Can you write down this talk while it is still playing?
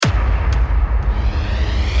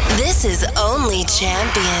This is Only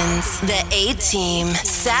Champions, the A-Team,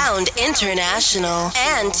 Sound International,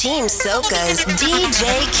 and Team Soca's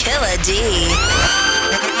DJ Killa D.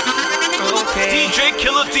 Okay. DJ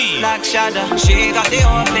Killa D. Like Shadow, she got the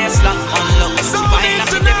whole place locked on look. Wine up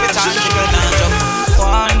the different time, she got down jump.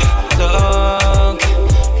 One look,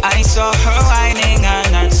 I saw her whining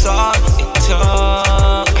and I saw it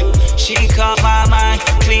took. She caught my mind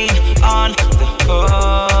clean on the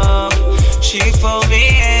hook. She pulled me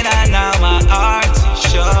in and now my heart is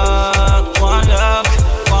shook. One look,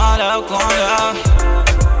 one look, one look.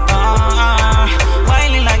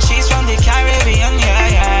 Whining like she's from the Caribbean,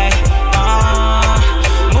 yeah, yeah.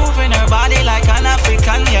 Moving her body like an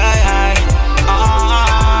African, yeah, yeah.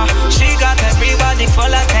 She got everybody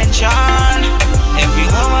full attention.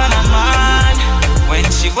 Every woman a man. When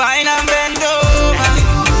she whine and bend over,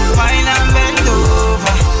 whine and bend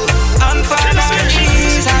over, on her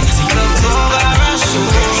knees and look over her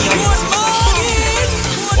shoulder.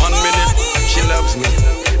 1 minute she loves me,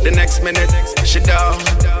 the next minute she don't.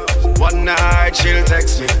 One night she'll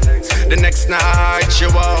text me, the next night she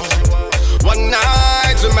won't. One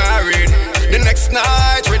night we're married, the next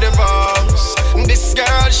night we divorce. This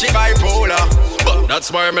girl she bipolar, but that's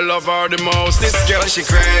why me love her the most. This girl she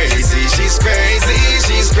crazy, she's crazy,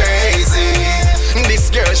 she's crazy. This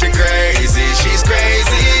girl she crazy, she's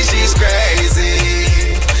crazy, she's crazy.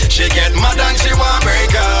 She get mad and she want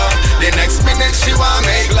break up, the next minute she want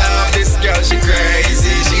make love. This girl she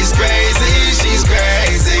crazy, she's crazy, she's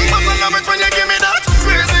crazy. But I love it when you give me that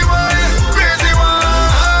crazy wine, crazy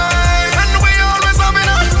wine. And we always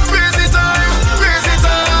having a crazy time, crazy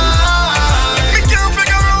time. Me can't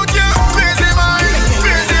figure out your crazy mind,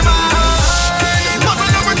 crazy mind. But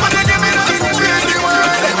I love it when you give me that crazy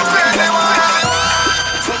wine, crazy wine.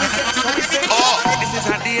 So we say, this is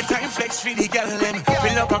a daytime flex for the girl them.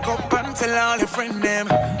 Fill up a cup and tell all your friends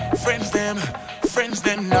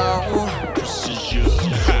them now.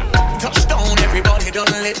 Touchdown, everybody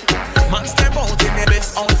done lit. Man step out in the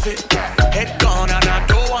best outfit. Head down and I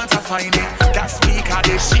don't want to find it. That speaker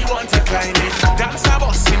there, she want to climb it. Dance a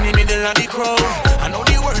bus in the middle of the crowd. I know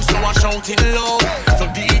the words so I shout it loud. So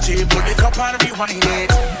DJ put it up and rewind it.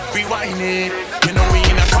 Rewind it. You know we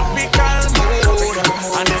in a tropical mood.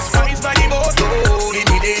 And the skies by the boat. In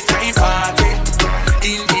the daytime party.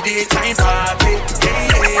 In the daytime party. Hey,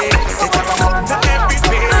 hey. It's a come to every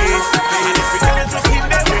place. And if we tell to see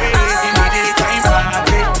the ways. In the daytime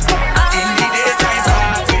party. In the daytime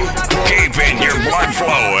party. Keeping your blood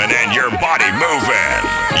flowing and your body moving.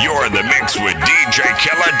 You're in the mix with DJ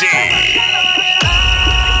Killa D.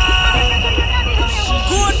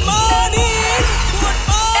 Good morning. Good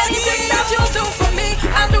morning. Anything that you do for me,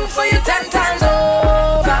 I'll do for you 10 times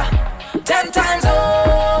over. 10 times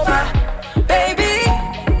over, baby.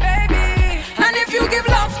 And if you give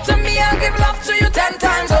love to me, I'll give love to you 10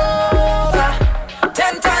 times over.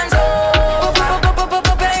 10 times over,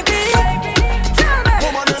 baby.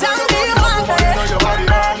 Tell me you want me.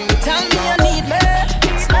 Tell me you need me.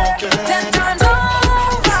 10 times over.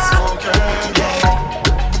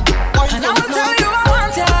 And I will tell you I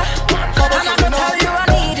want ya. And I will tell you I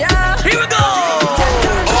need ya. Here we go.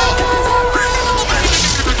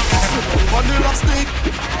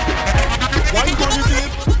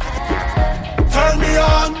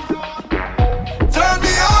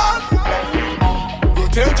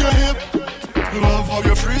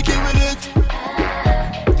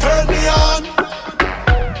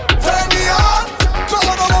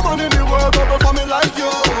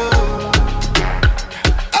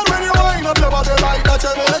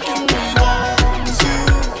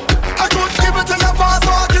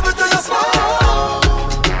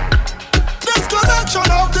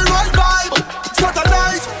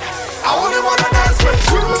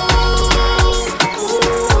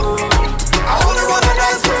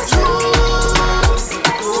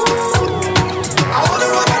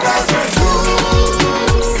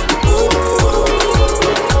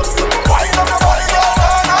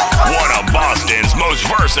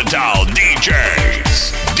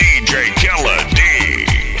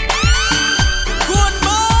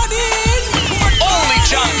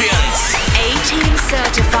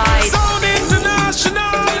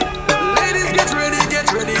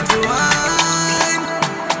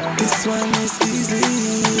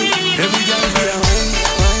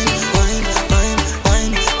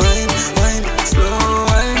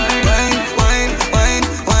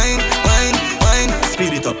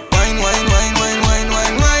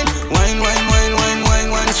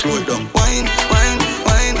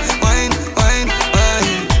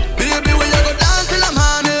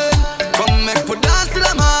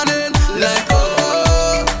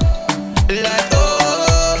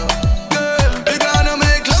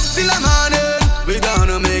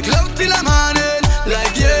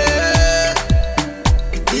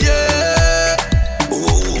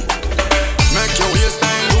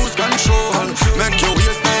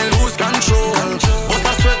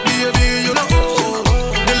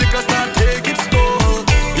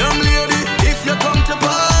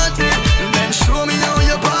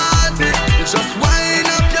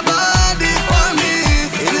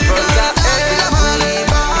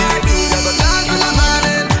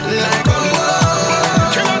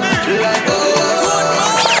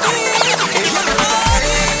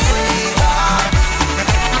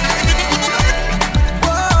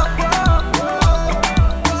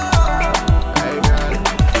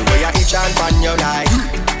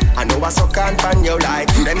 suck and pan you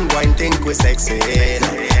like. Them go and think we sexy.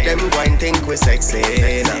 Them go and think we sexy.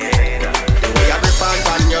 The way I grip and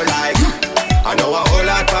pan you like. I know a whole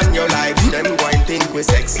lot pan you like. Them go and think we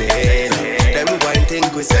sexy. Them go and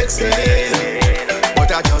think we sexy.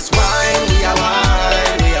 But I just whine, we are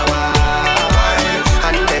wine, we are wine.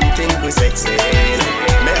 And them think we sexy.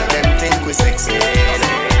 Make them think we sexy.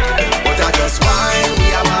 But I just whine,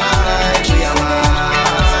 we are wine, we are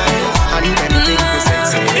wine. And them think we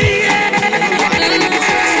sexy.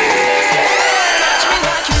 Touch me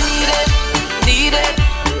like you need it,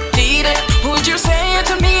 need it. Would you say it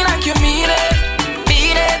to me like you mean it?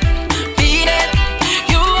 Beat it, beat it.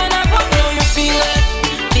 You and I both know you feel it,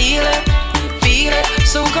 feel it, feel it.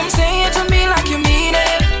 So come say it to me like you mean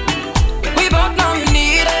it. We both know you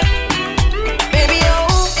need it. Baby,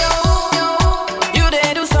 you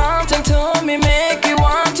did do something to me, make me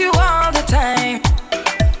want you all the time.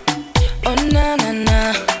 Oh, na na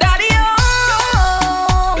na. Daddy,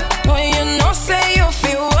 well, you know, say you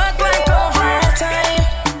feel work like overtime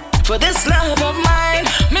for this love of mine.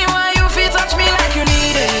 Meanwhile, you feel touch me like you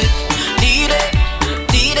need it, need it,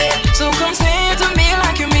 need it. So come say it to me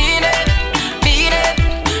like you mean it. Beat it,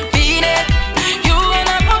 beat it. You and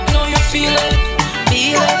I both know you feel it,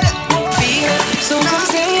 feel it, feel it. So come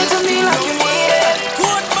say it to me like you mean it.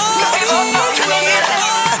 Good morning.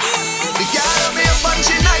 The girl on me up when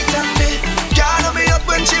she night and day. Girl on me up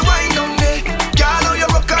when she wind on me. Girl on you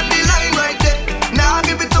rock on the line right there. Now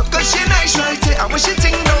give it up 'cause she nice right there. And when she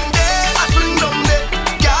ting down there, I swing down there.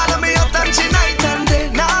 Girl on me up and she night and day.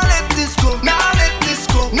 Now let this go, now let this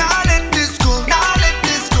go, now let this go, now let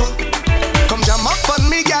this go. Come jam up on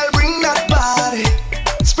me, girl, bring that body.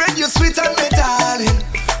 Spread your sweet on me, darling.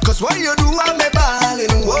 'Cause what you do, I'm me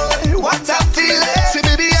balling. Whoa, what a feeling. Say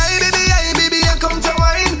baby, I come to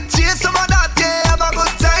wine. Taste some of that, yeah, have a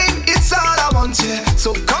good time. It's all I want, yeah.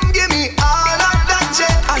 So come give me all of that,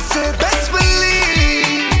 yeah. I say best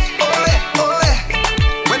believe. Oh yeah.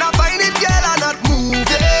 When I find it, girl, I'm not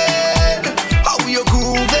moving. How you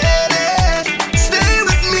grooving it? Stay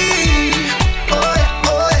with me. Oh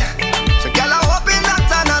yeah. So girl, I'm hoping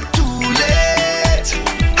that I'm not too late.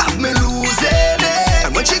 Have me losing it.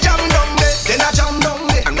 And when she jam down there, then I jam down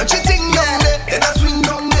there. And when she ting down there, then I swing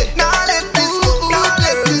down there. Now let this go, now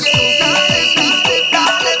let this go, now let this go,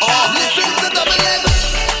 now let this go. Listen to double M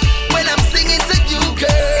when I'm singing to you,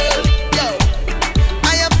 girl. Yo,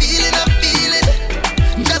 I am feeling,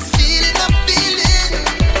 just feeling, I'm feeling.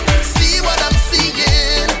 See what I'm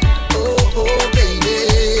seeing. Oh, baby,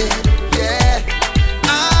 yeah.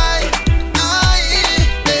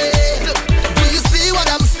 Do you see what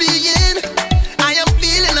I'm seeing? I am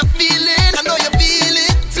feeling, I'm feeling. I know you feel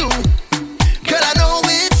it too. Girl, I know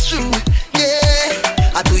it's true,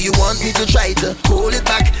 yeah. Do you want me to try to hold it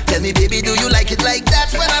back? Tell me, baby, do you like it like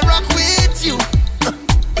that when I rock with you?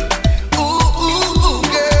 Ooh,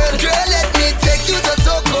 girl, let me take you to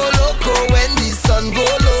Toco Loco when the sun go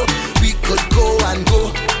low. We could go and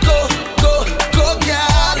go, girl,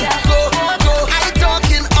 go. I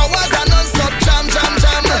talking hours and non-stop jam.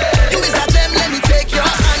 You is a gem, let me take your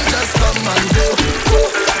hand, just come and go,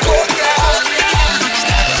 girl.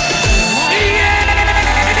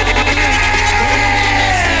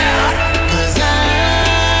 Cause I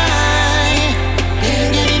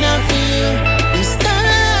can't get enough of you. This time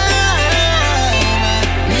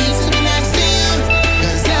needs to be next to you.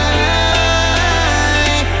 Cause I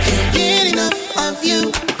can't get enough of you.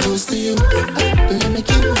 Close to you. Let me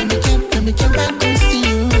get back close to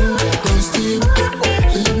you. Close to you.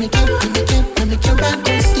 Let me get back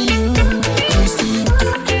close to you. Close to you.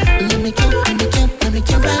 Let me get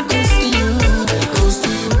back close to you. Close to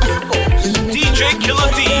you. DJ Killer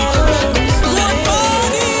D.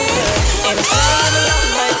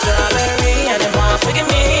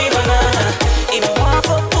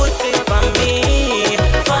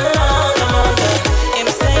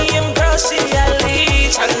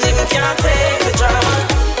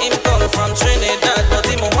 From Trinidad, but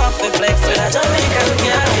him want to flex with a Jamaican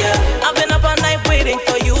girl, yeah. I've been up all night waiting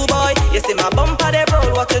for you, boy. You see my bumper, they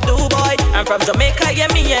roll, what you do, boy? I'm from Jamaica,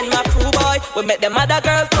 yeah, me and my crew, boy. We make them other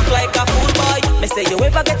girls look like a fool, boy. Me say you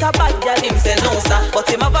ever get a bad girl, him say no, sir. But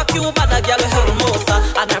him have a Cuban, a girl with Hermosa.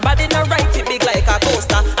 And her body not right, it big like a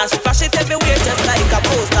coaster. And she flash it everywhere just like a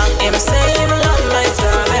poster. Him say him love my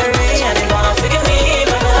strawberry, and he wanna figure me,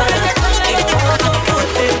 banana. He wanna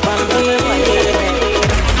put it on me.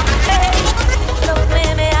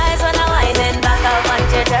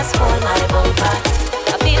 Just hold my bumper.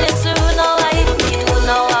 I feel it soon, now I feel,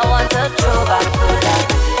 now I want to throw back for that.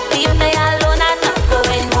 Leave me alone, I'm not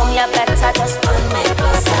going home, you better just pull me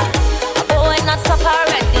closer. A boy not stop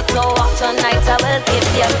already, to walk to all night I will give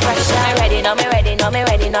you pressure. Me ready now, me ready now, me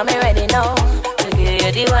ready now, me ready now to give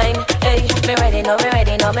you the wine. Hey, me ready now, me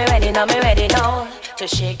ready now, me ready now, me ready now to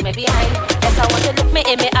shake me behind. Yes, I want you to look me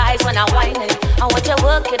in my eyes when I'm whining. I want you to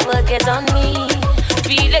work it on me.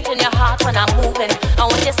 Feel it in your heart when I'm moving. I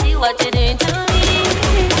want you to see what you're doing to me.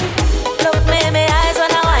 Look me in my eyes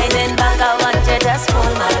when I'm whining back. I want you to just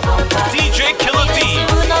hold my bumper. DJ Killer D. You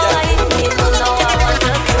know I need, you know I want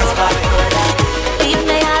to go back for that. Leave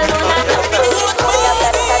me alone and don't go.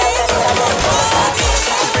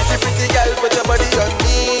 Pretty girl, put your body on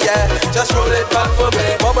me, yeah. Just roll it back for me.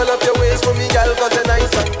 Bubble up your waist for me, girl, cause you're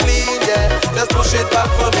nice and clean, yeah. Just push it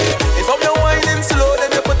back for me. It's how you're whining slow,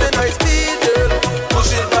 then you put a nice speed, girl.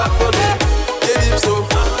 Push it back for me. You deep so,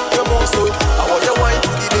 you move so. I want your wine to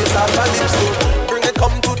the base of my lips so. Bring it,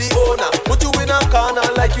 come to the owner. Put you in a corner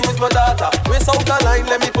like you is my daughter. Waist out the line,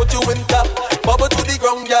 let me put you in top. Bubble to the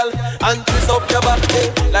ground, girl, and twist up your back,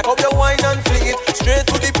 eh. Like how you wine and fling it. Straight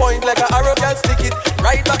to the point like a arrow, girl, stick it.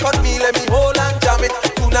 Right back on me, let me hold and jam it.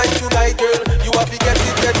 Tonight, girl, you have to get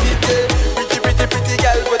it, yeah. Pretty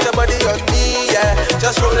girl, put your body on me, yeah.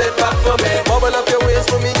 Just roll it back for me. Bubble up your waist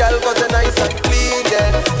for me, girl, cause you're nice and clean,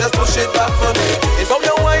 yeah. Just push it back for me. It's how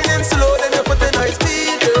you're whining slow, then you put a nice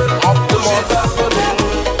speed, girl. Push it back for me.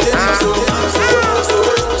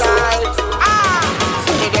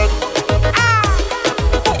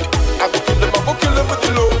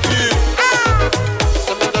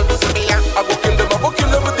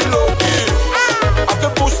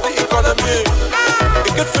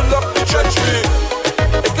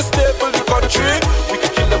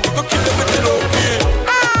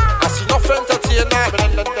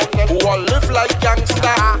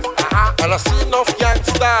 And I see enough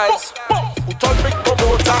gangsters who turn big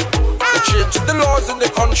promoter. They changing the laws in the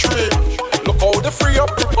country. Look how they free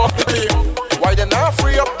up the property. Why they not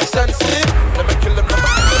free up the sensitive? Let me kill them, let me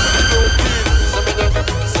kill them with the low key.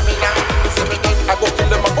 See me then, I go kill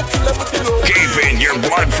them, with the low key. Keeping your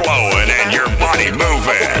blood flowing and your body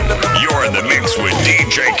moving. You're in the mix with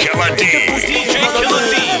DJ Killer D. DJ Killer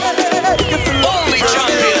D. Only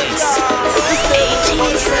champions.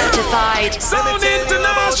 18 certified. Sound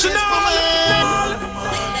International.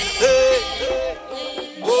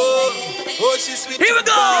 Here we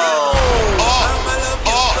go.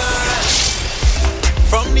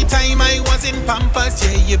 From the time I was in Pampers,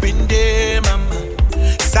 yeah, you been there, mama.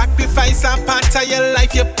 Sacrifice a part of your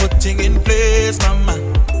life you're putting in place, mama.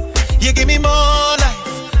 You give me more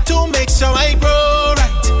life to make sure I grow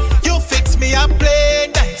right. You fix me up,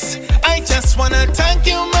 play nice. I just wanna thank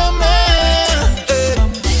you, mama.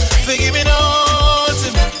 For giving all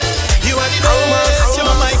to me. You are the best, you're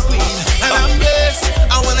my queen, and I'm blessed.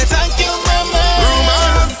 I wanna thank you, mama.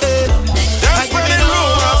 Rumors, that's when it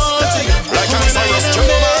rumors. Like I'm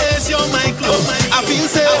serious, you're my glove. I feel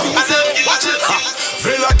safe. Watch it.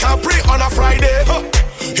 Feel like Capri on a Friday.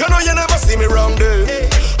 You know you never see me round there.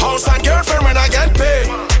 House and girlfriend when I get paid.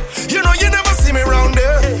 You know you never see me round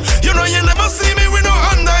there. You know you never see me with no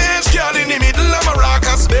underage girl in the middle of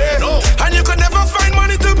Maracas Bay. And you could never find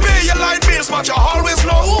money to pay your light bills, but you always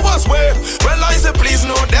know who was where. Well, I say please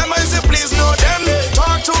know them, I say please know them.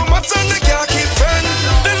 Talk too much and they can't keep friend.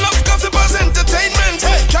 They love gossip as entertainment.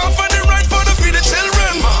 Can't find it right for the feed the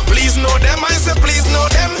children. Please know them, I say please know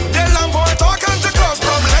them. They love for talk and to cause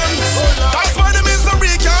problems. That's why the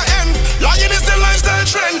misery can't end. Lying is the lifestyle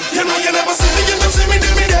trend. You know you never see me, you never see me, do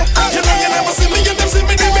me there. You know you never see me, you never see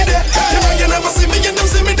me, do me there. You know you never see me, you never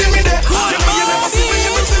see me, do me there. You know you never see me,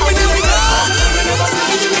 you never see me, do me there. You never see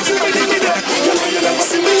me, you never see me, do me there. You know you never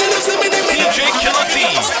see me, you never see me, do me there. DJ Killer D.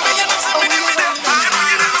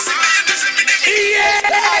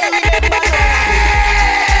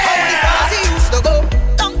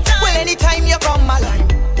 Anytime you come alive,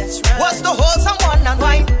 what's the wholesome one and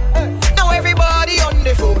wine? Now everybody on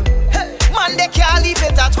the phone, man they can't leave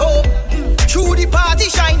it at home. Through the party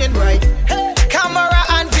shining bright, camera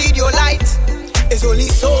and video light. It's only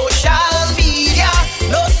social media,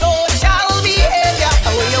 no social behavior.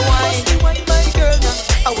 Away you wine, my girl.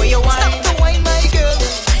 Away you wine, stop the wine, my girl.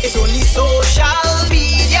 It's only social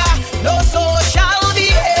media, no social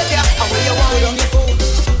behavior. Away you wine,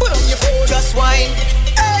 put on your phone, just wine.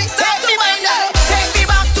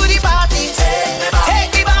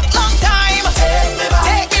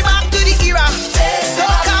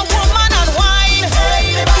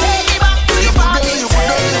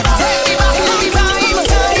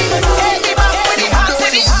 Take me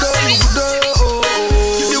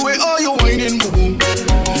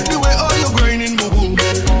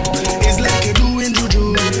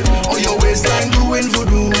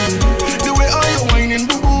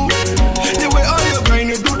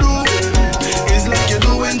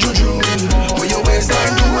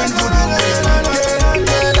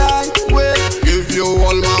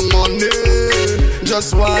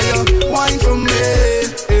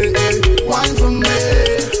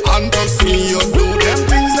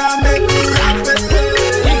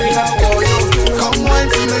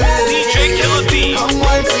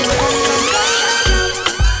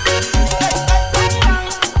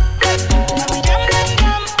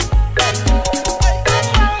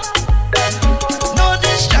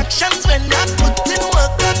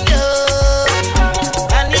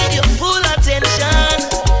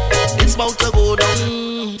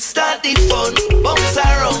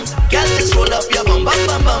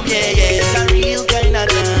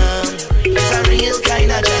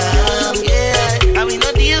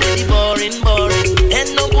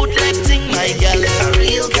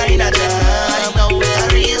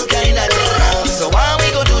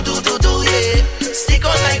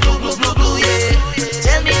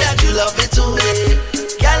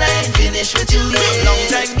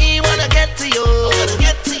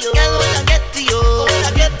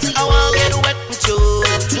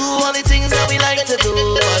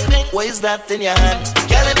what is that in your hand?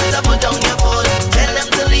 Girl, you better put down your phone. Tell them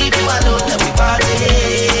to leave you alone. Let me party.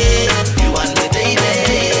 You and me, baby.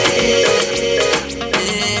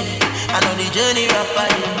 I know the journey rough for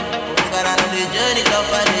you, but I know the journey tough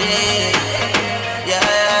for you. Yeah.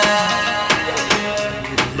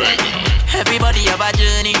 Everybody have a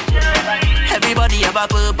journey. Everybody have a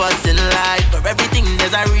purpose in life. For everything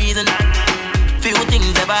there's a reason. Few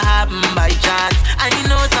things ever happen by chance. I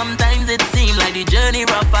know sometimes it seems like the journey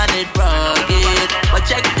rough and it rugged. But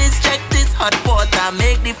check this, hot water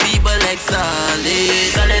make the feeble like solid.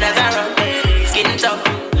 Solid as a rock, skin tough,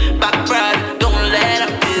 back broad, don't let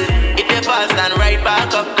up. If you fall, stand right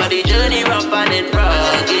back up. But the journey rough and it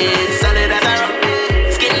rugged. Solid as a rock,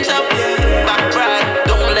 skin tough, back broad,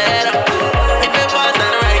 don't let up. If you fall,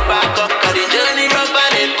 stand right back up. But the journey rough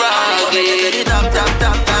and it rugged. Top, top,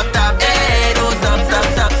 top, top, top. Hey, don't stop, stop,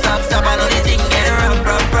 stop, stop, stop. I know the thing get rough,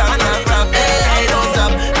 rough, rough, rough, rough. Hey, don't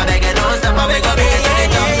stop. I beg you, don't stop. I beg you, beg you to the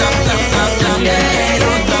top, top, top, top, top. Hey,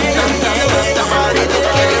 don't stop, stop, stop, stop, stop. I know the thing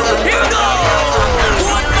get rough. Here we go.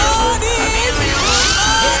 Good morning.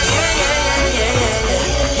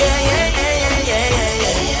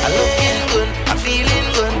 I'm looking good. I'm feeling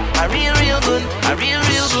good. I real good. I real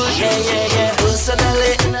good. Yeah.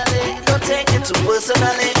 Personally, don't take it too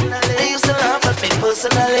personally. They used to laugh at me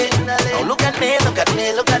personally. Now look at me.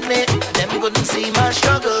 Them couldn't see my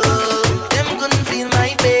struggle. Them couldn't feel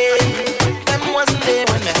my pain. Them wasn't there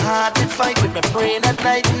when my heart did fight with my brain at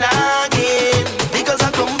night and again. Because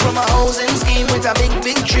I come from a housing scheme with a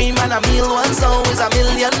big dream, and a meal once always a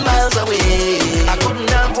million miles away. I couldn't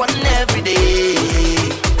have one every day.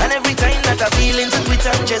 And every time that I feel into quit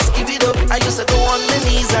and just give it up, I used to go on my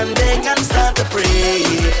knees and beg and start to pray.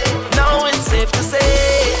 Now it's safe to say,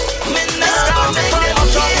 me now make them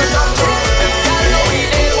DJ Killer D.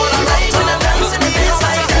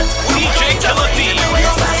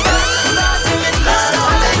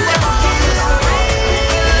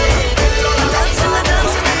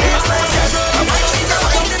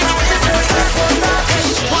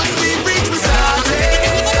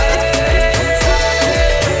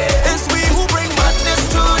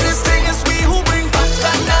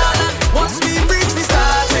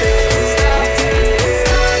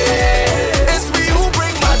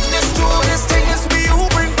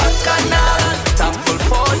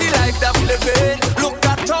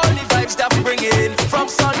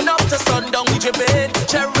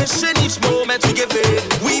 Cherishing each moment we give in.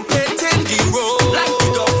 We painting the road like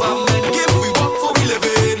the government give. We work for we live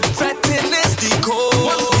in. Fetting is the code.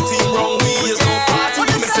 What's the team wrong? We is no part we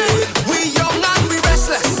missing. We young and we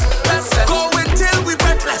restless. Going till we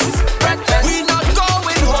breathless. We not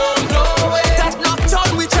going home. That not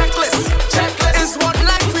all we checklist. Is what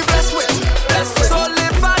life we blessed with. So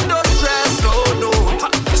live and don't stress. No.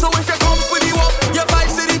 So if you come for the walk, your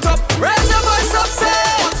vibes to the top. Raise your voice up, say.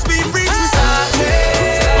 Once we reach, we started.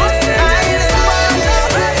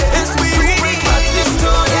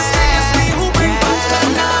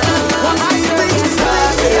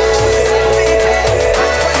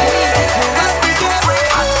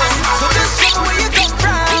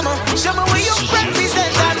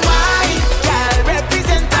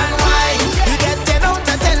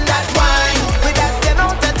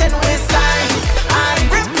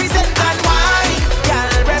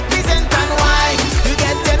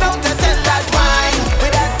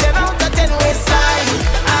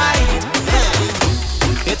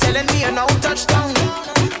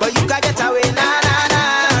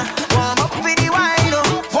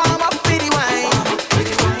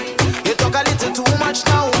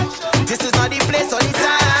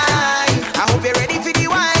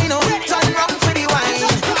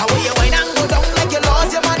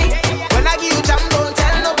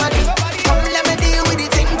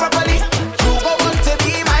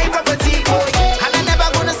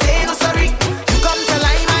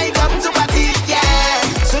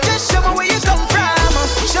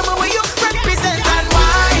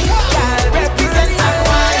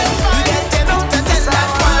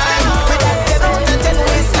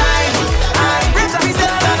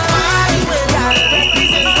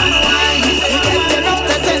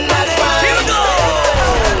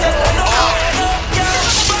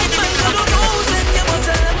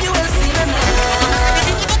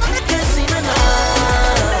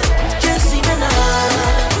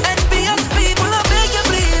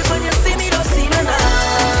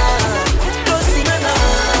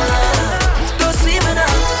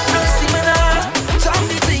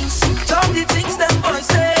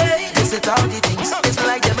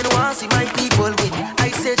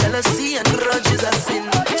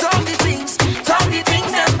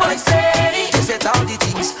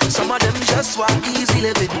 Some of them just want easy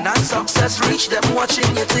living. And that success reach them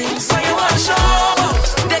watching your things. So you want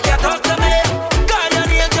shows, they can't talk to me. Guardian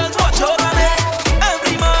angels watch over me.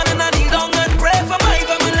 Every morning I kneel down and pray for my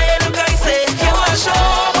family. Look I say, you want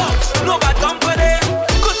shows, no bad company.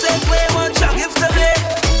 Could take away one shot gift to me.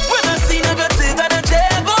 When I see negative energy,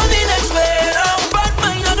 go the next way. Now bad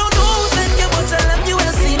mind I don't know, send you but tell them you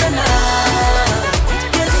ain't seen enough.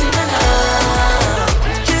 You seen enough.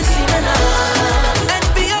 You seen enough.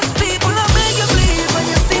 Envious people I beg you please, when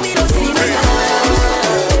you see me don't see me enough.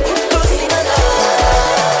 Don't see me enough.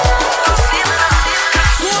 Don't see me enough.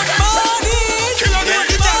 Good morning. Kill on them,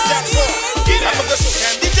 the jab for. I'm gonna show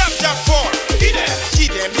them the jab for. Give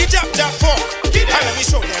them the jab for. And let me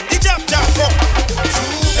show them the jab for.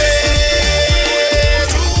 Juve.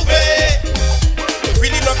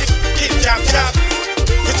 Really love the fucking jab.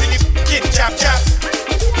 You see the fucking jab.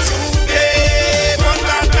 Juve. One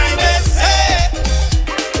bad minded say.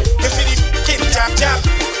 You see the fucking jab.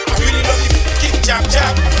 I really love the fucking jab.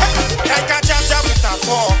 Like a jab with a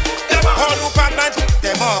fork. All who bad minds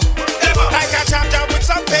them up. Like a jab with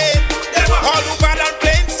some pain. All who bad and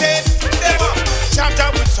playing safe.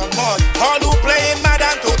 Jab with some mud. All who playing mad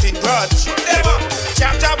and toting grudge.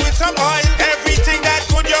 Jab with some oil. Everything that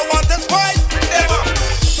good you want to spoil.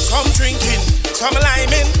 Some drinking, some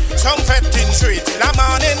liming, some fetting straight in the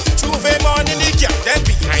morning. Juve morning the girl them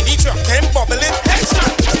behind the truck them bubbling.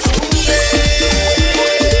 Juve.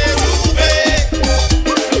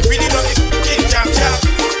 Really love the fucking jab.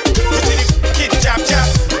 You see the fucking jab. Juve.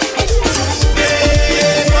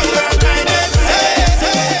 One bad minded say.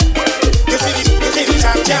 You see the fucking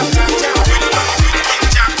jab. Really love the fucking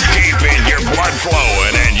jab. Keeping your blood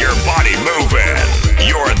flowing and your body moving.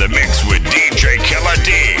 You're in the mix with DJ Killer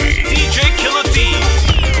D. DJ Killer D.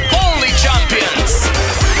 Only champions.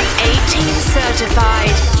 18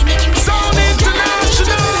 certified. Sound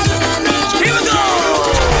International.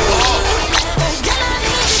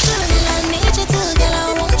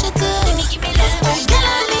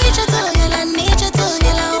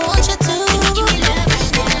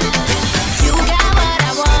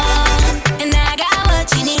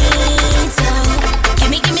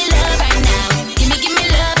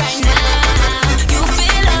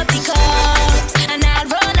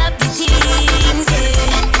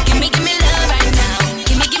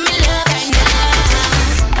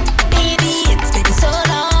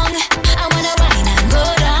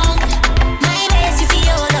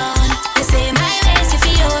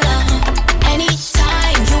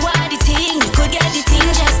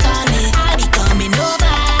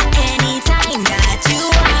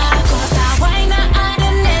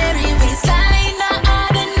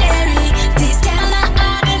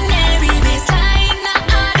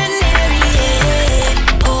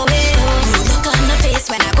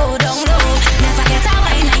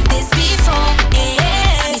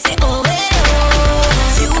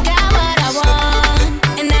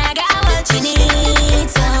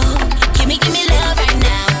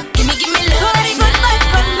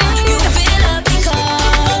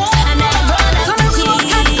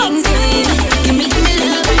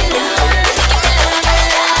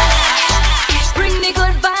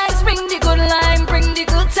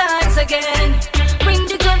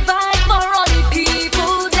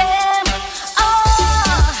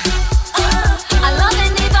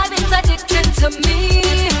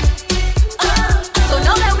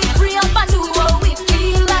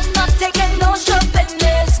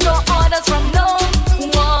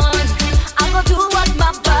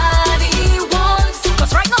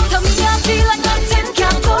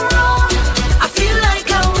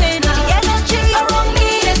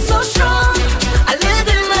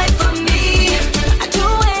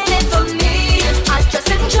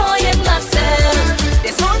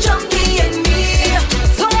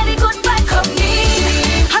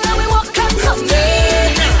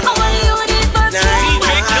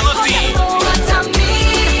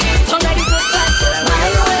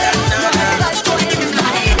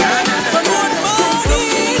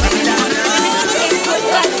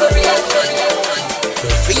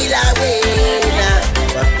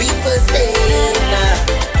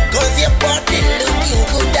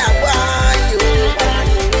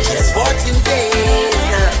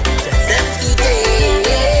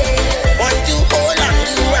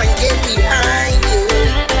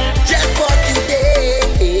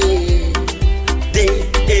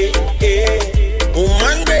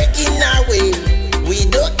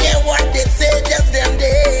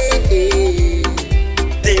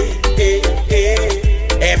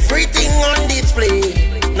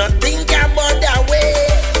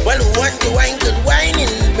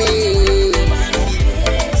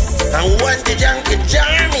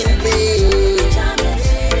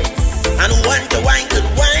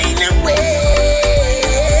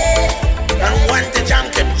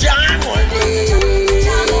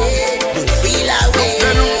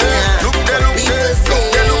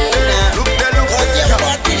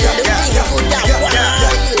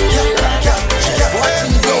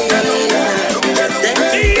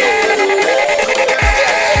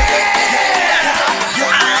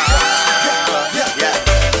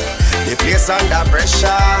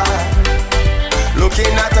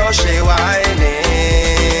 looking at how she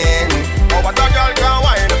whining. Oh, but that girl can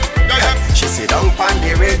whine. She sit down on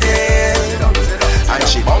the rhythm, and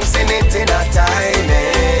she bouncing it in a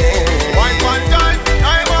timing. One time,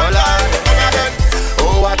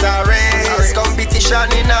 oh, what a race,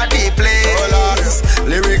 competition in a deep place.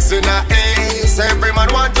 Lyrics in a ace, every man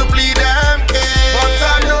want to plead them case. But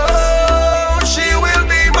I know she will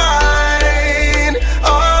be mine,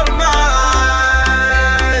 all mine.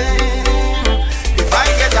 If I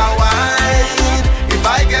get a wine, if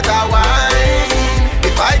I get a wine,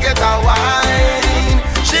 if I get a wine,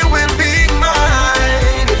 she will be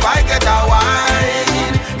mine. If I get a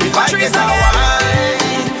wine, if I get a wine,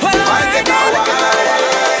 if I get a wine.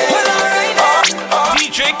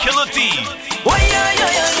 DJ Killer D. Oh yeah,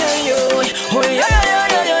 yeah, yeah, yeah, yeah. Oh yeah, yeah,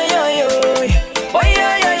 yeah, yeah, yeah, yeah. Oh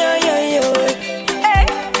yeah, yeah, yeah, yeah, yeah. Hey,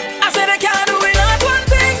 I said I can't do it not one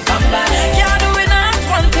thing. Can't do it not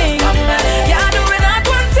one thing. Can't do it not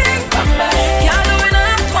one thing. Can't do it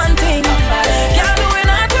not one thing. Can't do it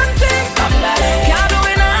not one thing. Can't do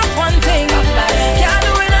it not one thing. Can't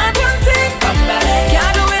do it not one thing.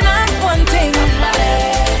 Can't do it not one thing.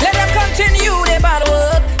 Let them continue their bad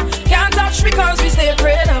work. Can't touch me 'cause we stay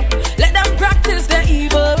prayed up. Let them practice their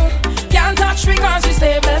evil. Can't touch me 'cause we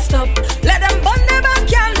stay blessed up. Let them burn their back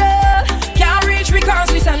candle. Can't reach me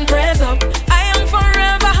 'cause we send prayers up. I am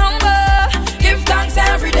forever humble. Give thanks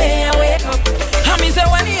every day I wake up. I mean say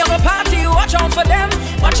when you have a party, watch out for them.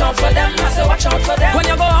 Watch out for them. I say watch out for them. When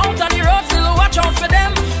you go out on the road, still watch out for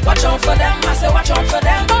them. Watch out for them. I say watch out for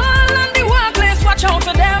them. All on the workplace, watch out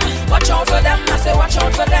for them. Watch out for them. I say watch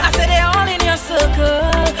out for them. I say they all in your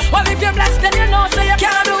circle. Well if you're blessed, then you know say you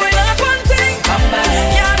can't do it not one thing.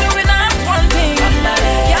 Can't do it not one thing.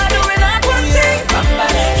 Can't do it not one thing. Can't do it not one thing.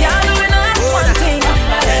 Can't do it not one thing.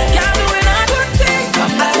 Can't do it not one thing.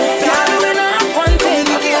 Can't do it not one thing.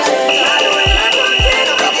 Here we go.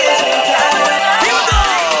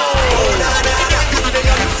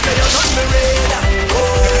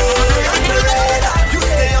 You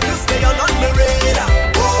stay on my radar.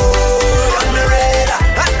 Oh, on my radar.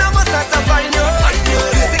 And I must have to find you.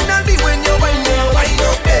 You signal me when you wind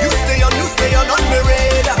up. You stay on my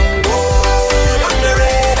radar. Oh, on my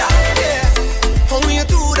radar. Yeah. How you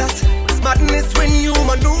do that? It's madness when you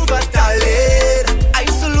maneuver, darling. I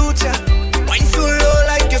salute ya. Wine so low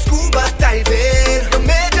like a scuba diving. The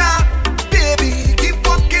major, baby, keep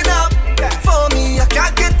walking up. For me, I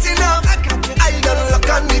can't get enough. I don't look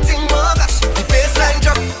on the thing, oh gosh. The baseline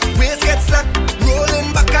drop, waist gets slack.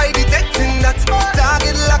 Rolling back, I detecting that.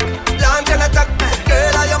 Target lock, launch and attack.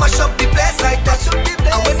 Girl, I am a shop the place like that.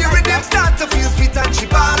 And when the rhythm start to feel sweet and she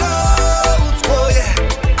ball out, oh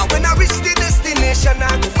yeah. And when I reach the destination,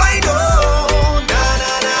 I go find out. Nah,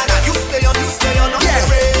 nah, nah, nah. You stay on the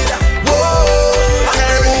radar. Whoa, on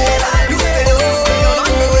the radar. You stay on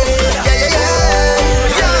the radar. Yeah, yeah,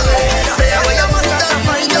 yeah. Say how you must have to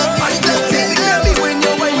find out. Tell me when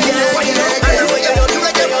you wind up. You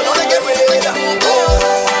like it radar.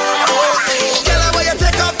 Tell her why you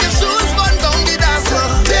take off your shoes, run down the dance floor.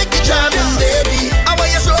 Take the jamming, baby. I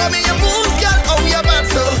want you show me your moves, girl, how you bad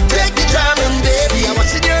so. Take the jamming, baby. I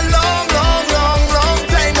watch it your long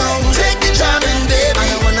time now. Take the jamming, baby.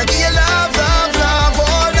 I wanna give you love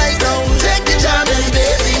all night now. Take the jamming,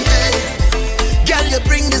 baby. Hey. Girl, you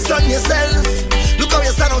bring this on yourself. Look how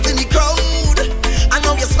you stand out in the crowd. I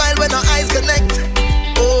know you smile when our eyes connect.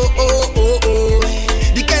 Oh, oh, oh, oh.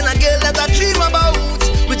 The kind of girl that I dream about.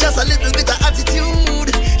 With just a little bit of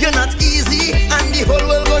attitude. You're not easy, and the whole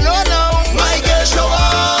world go know now. My girl, show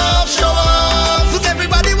off, show off. Look,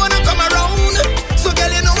 everybody wanna come around. So girl,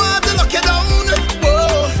 you know how to lock you down.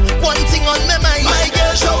 Whoa, one thing on my mind. My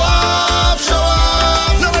girl, show off, show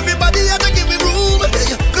off. Now everybody have to give me room.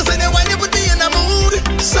 Cause when you whine, you put me in a mood.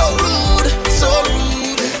 So rude, so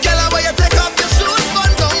rude. Girl, why you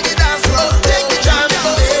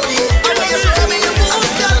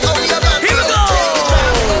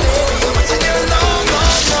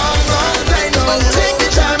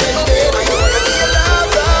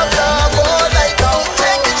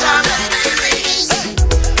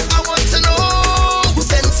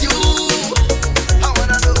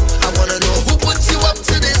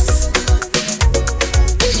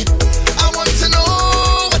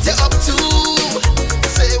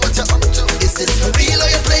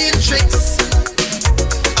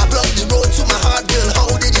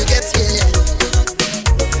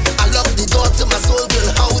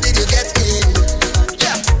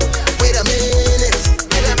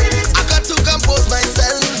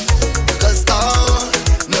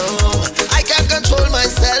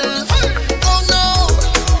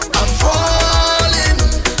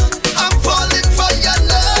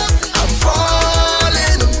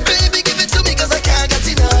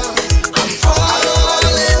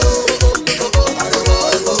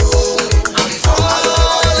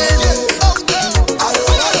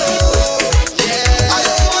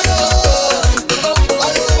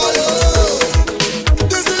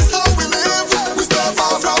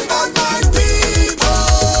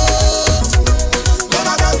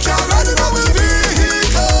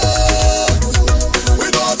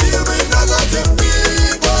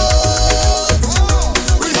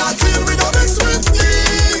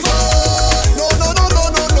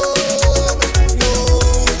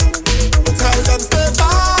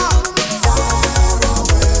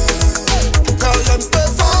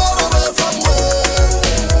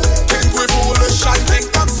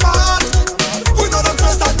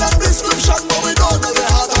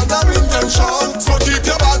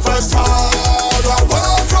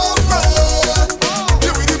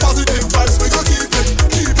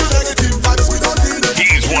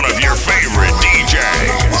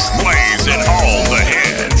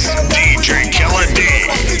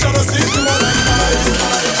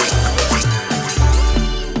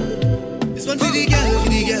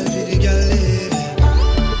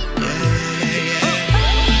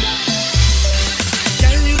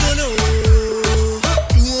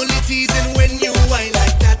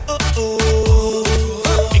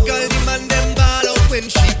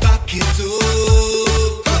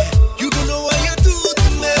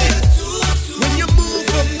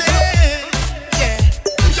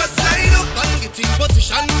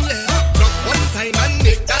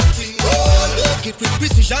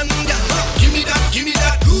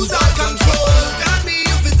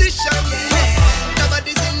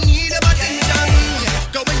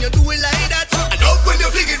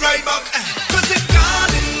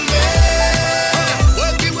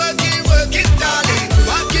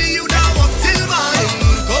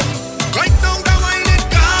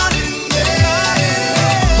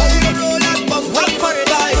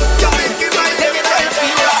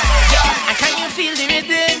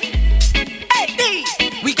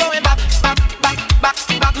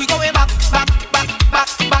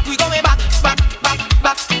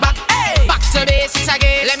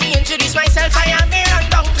fire me and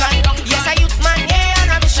Duncan. Yes, a youth man, yeah, on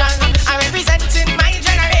a mission. I'm representing my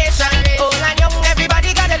generation. Old and young,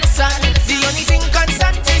 everybody gotta listen. The only thing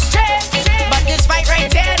constant is change, but this fight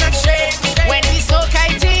right there not strange. When we so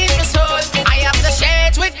kite in the soul, I have to share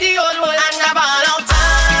it with the old world and the ball out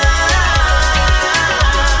time.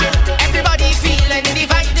 Everybody feeling the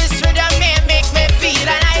vibe, this rhythm make me feel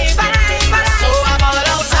alive. So I'm all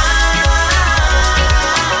out time.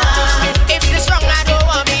 If this wrong, I don't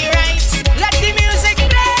want me right. Let the music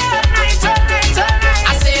play all night, all night, all night.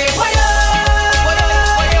 I say,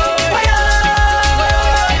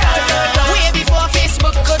 way before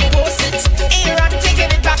Facebook could post it. Here I'm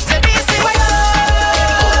taking it back to basics.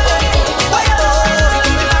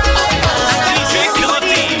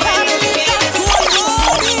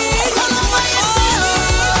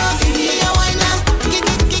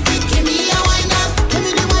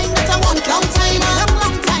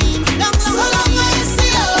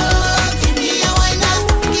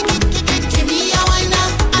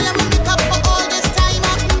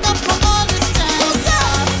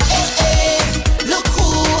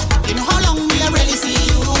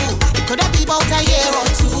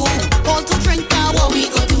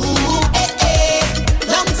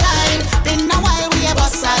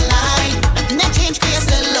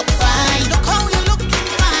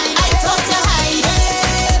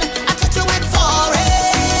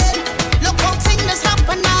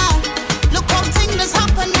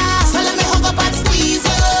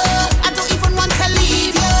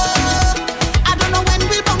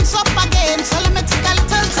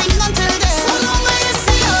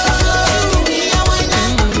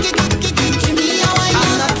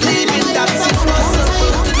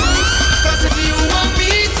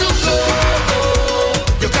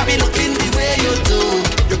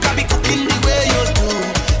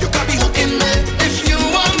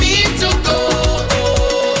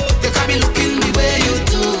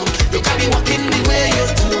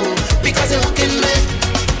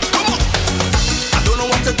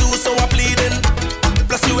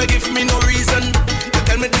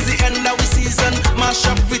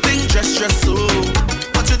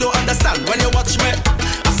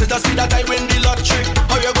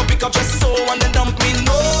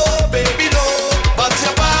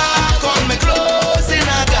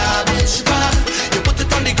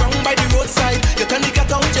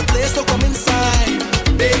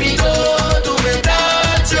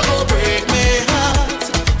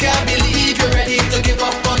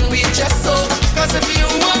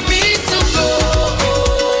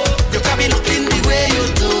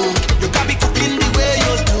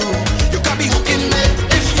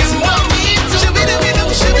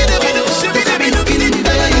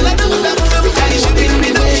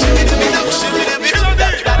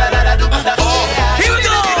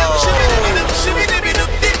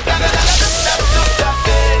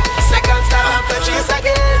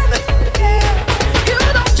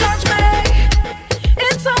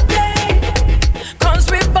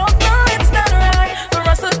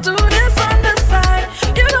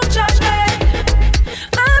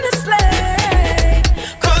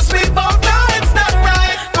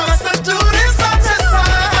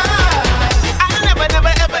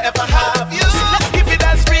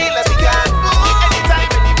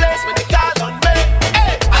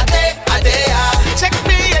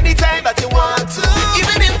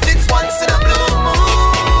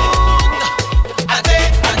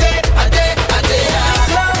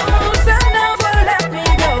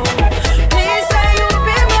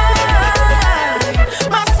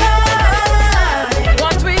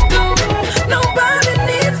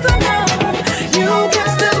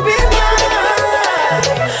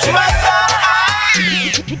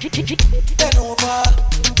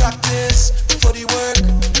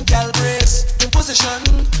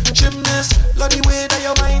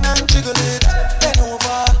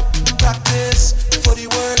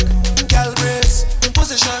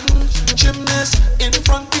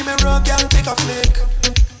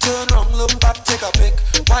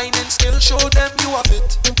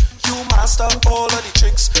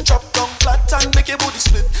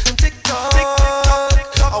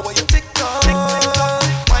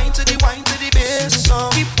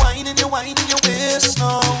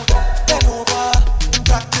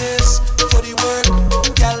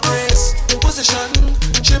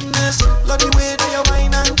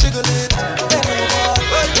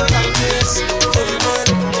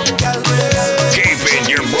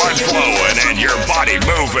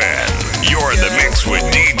 You're in the mix with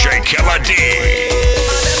DJ Killer D.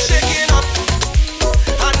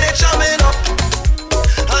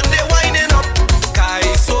 Kai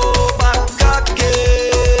so back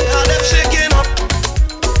again. And them shaking up.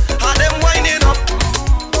 And them whining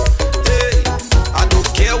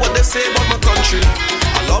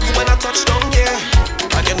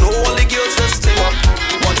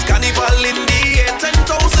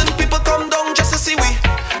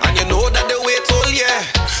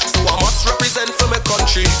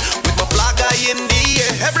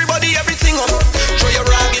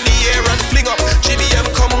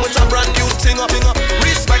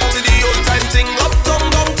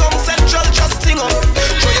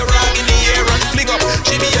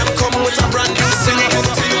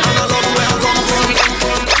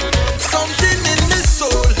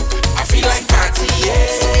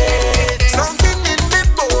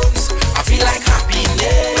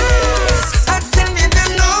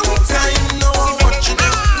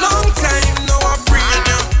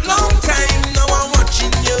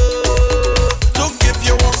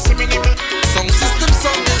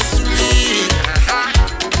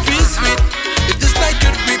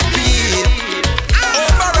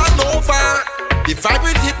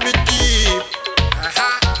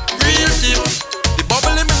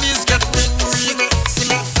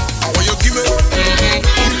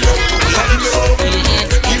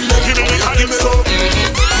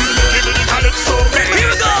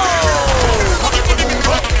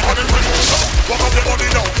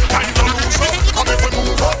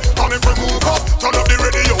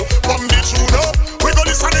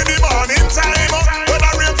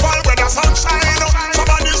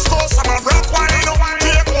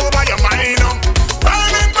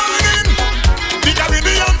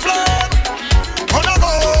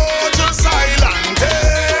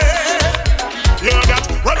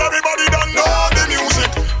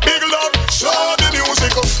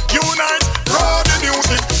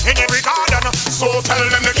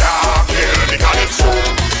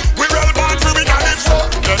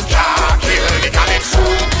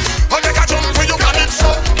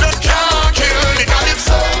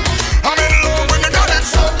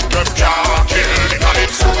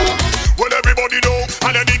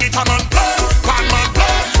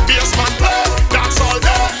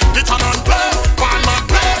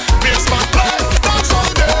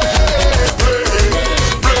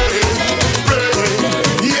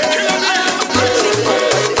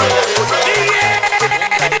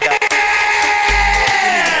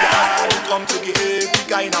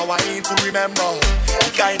kind of wine to remember.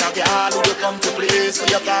 The kind of girl who will come to play so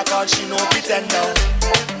you can't call she no pretender.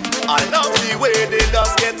 I love the way they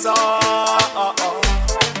just get on.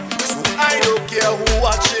 So I don't care who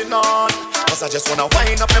watching on. Cause I just wanna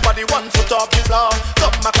wind up my body, one foot off the floor.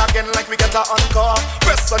 Come back again like we get a encore.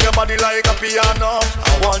 Press on your body like a piano.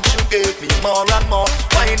 I want you give me more and more.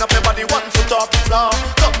 Wind up my body, one foot off the floor.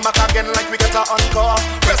 Come back again like we get a encore.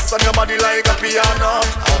 Press on your body like a piano.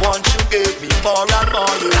 I want you give me more and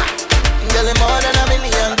more. Girl, you're more than a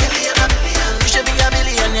million. You should be a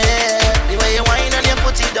millionaire. The way you whine and you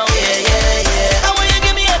put it down, yeah, yeah, yeah. I want you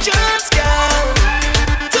give me a chance, girl,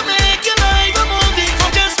 to make your life a movie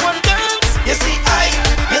for just one dance. You see, I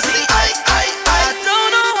don't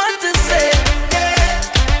know what to say,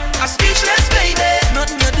 yeah. I'm speechless, baby.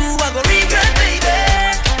 Nothing you do, I go regret, baby.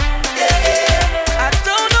 Yeah, I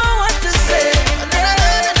don't know what to say.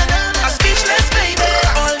 I'm speechless, baby.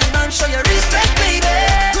 All the man show you respect, baby.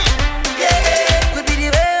 Yeah, could be the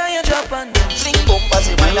way you drop on them. Fling boom, pass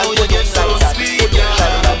it, wine and put it like that. Put it like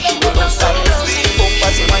that, she go down side. Fling boom,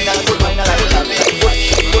 pass it, wine and put it like that.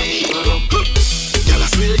 Girl, I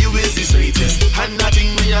swear you is the sweetest, and nothing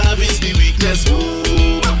me have is the weakness.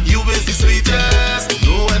 Ooh, you is the sweetest.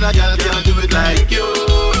 No other girl can do it like you.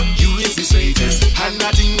 You is the sweetest, and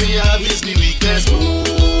nothing me have is the weakness. Ooh,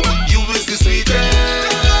 you is the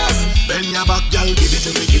sweetest. Bend your back, girl, give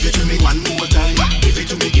it to me one more time. Give it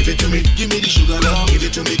to me, give me the sugar love. Give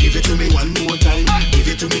it to me one more time. Give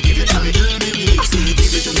it to me, give me lips.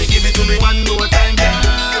 Give it to me one more time, girl.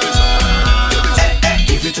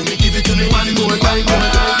 Give it to me one more time.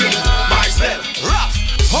 Myself, rough.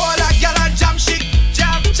 Hold a girl and jam shit,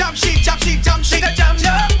 jam shit, jam shit, jam shit, jam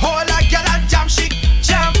shit. Hold a girl and jam shit,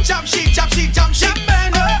 jam shit, jam shit, jam shit,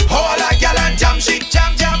 man. Hold a girl and jam shit,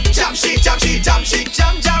 jam shit, jam shit, jam shit,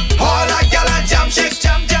 jam. Hold a girl and jam shit,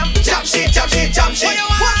 jam shit, jam shit, jam shit.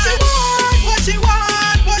 What she want? What she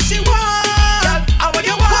want? What she want? I want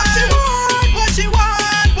you want. What she want? What she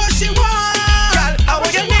want? What she want? Girl, I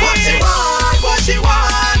want you need. What she want? What she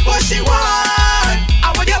want? What she want?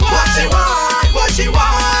 I want you want. What she want? What she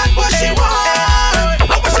want? What she want?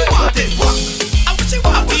 I want she want it. What? I want she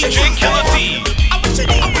want. DJ Killer D.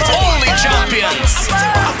 Only champions.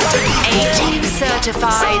 A-Team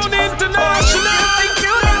certified. Sound International. If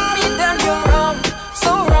you love me, then you're wrong.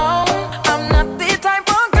 So wrong. I'm not the type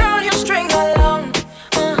of girl you string along.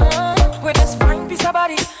 With this fine piece of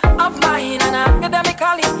body of mine and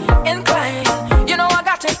academically inclined. You know I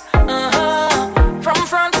got it. From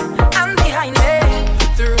front and behind me.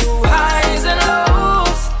 Through highs and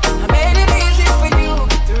lows, I made it easy for you.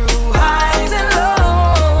 Through highs and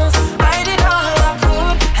lows, I did all I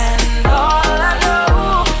could and all I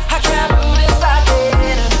know. I can't do this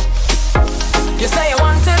again. You say you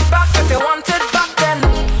want it back, if you want it back, then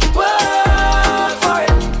work for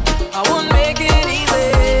it. I won't make it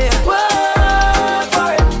easy. Work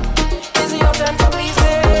for it. Is it your turn to please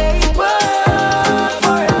me? Work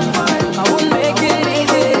for it. I won't make it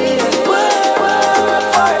easy.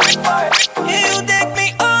 Work for it. You take me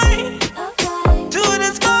high to the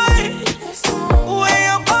sky. Way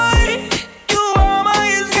up high, you are my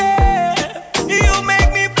escape. You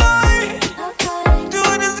make me fly to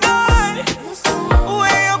the sky.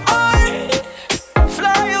 Way up high,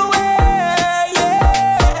 fly away,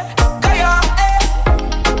 yeah. Kaya,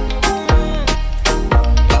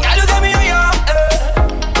 girl, you get me on your,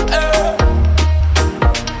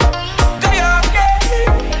 Kaya,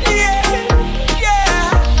 yeah.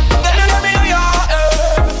 Girl, you get me on your,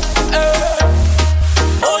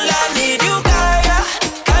 all I need you, Kaya,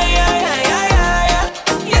 yeah.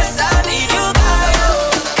 Yes, I need you, Kaya,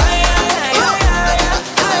 yeah.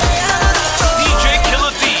 DJ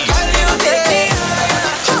Killer D. You take me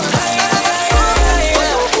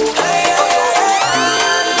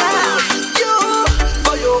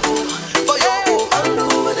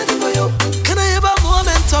Can I have a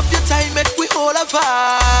moment of your time, make we all a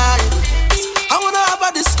vibe? I wanna have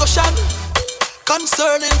a discussion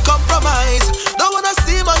concerning compromise. Don't wanna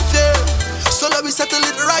seem unfair, so let me settle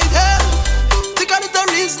it right here. Take a little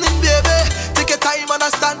reasoning, baby. Take your time and I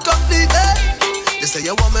stand completely. You say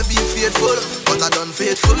you want me be faithful, but I done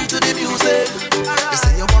faithful to the music. You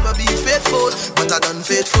say you want me be faithful, but I done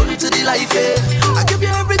faithful to the life, yeah. I give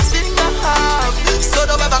you everything I have, so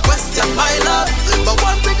don't ever question my love. But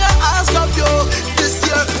one thing I ask of you this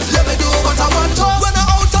year, let me do what I want to. When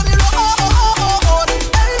I'm out on the road,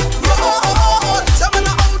 hey, road. So when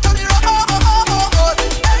I'm out on the road,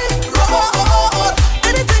 hey, road.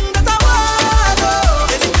 Anything that I want,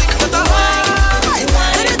 anything that I want,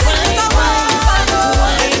 anything that I want,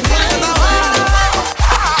 anything that I want.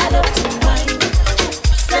 I love to wine.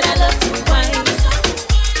 Said I love to wine.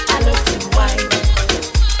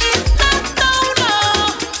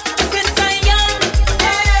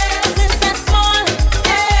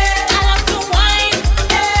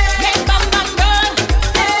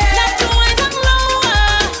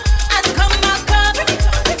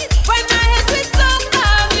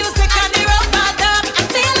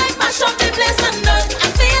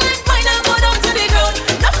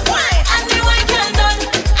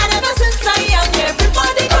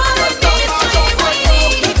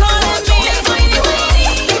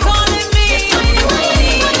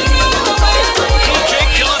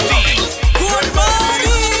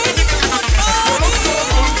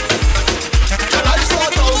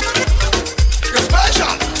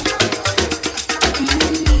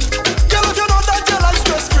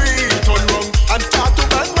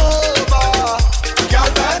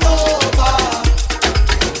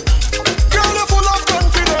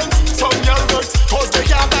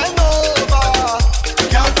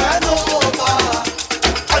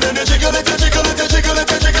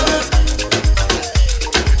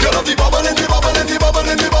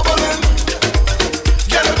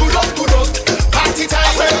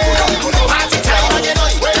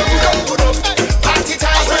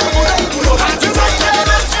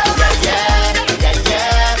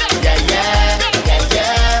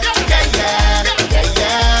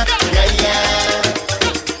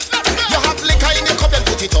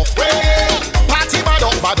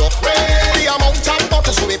 bad up. The amount of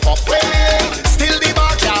bottles we pop. Still the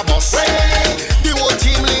bar can't bust. The whole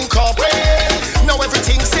team link up. Now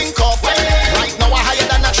everything sync up. Right now we're higher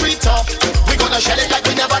than a treetop. We gonna shell it like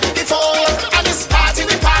we never did before. And this party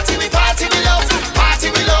we party we party we love. Party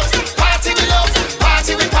we love. Party we love.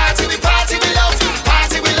 Party we party we party we love.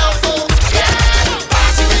 Party we love. Oh yeah.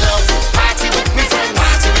 Party we love. Party with me friend.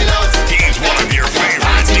 Party we love. He's one of your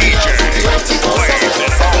favorite DJs. Plays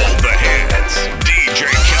at all the hits. DJ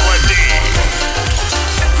Killer D.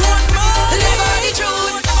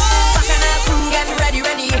 Get ready,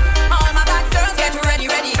 ready. All my bad girls get ready,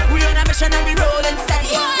 ready. We on a mission and we rolling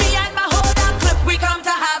steady. Me and my whole damn clip, we come to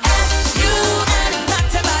have F-U-N, not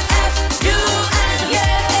to bad F-U-N,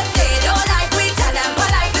 yeah. If they don't like, we tell them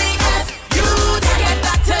politely F-U-N. Get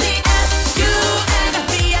back to the F-U-N.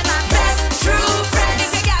 Me and my best true friend.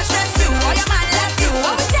 If you got stress you, or your man left you,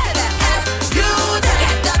 what we tell them F-U-N.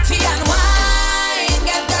 Get dirty and wine,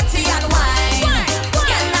 get dirty and wine.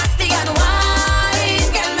 Get nasty and wine,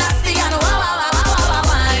 get nasty and wine.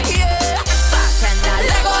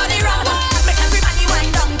 Let go the rum, make everybody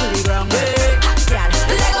wind down to the ground. Hot girl,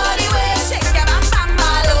 let go the way, shake your bam bam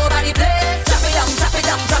all over the place. Drop it down, drop it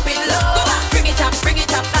down, drop it low. Bring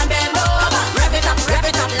it up and bend over. Rev it up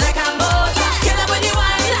like a motor. Kill her with the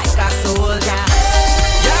wine like a soldier.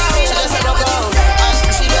 Yeah, she does a rock out,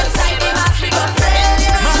 and she does side the mask we got play.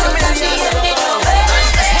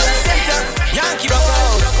 Yankee rock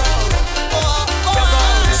out.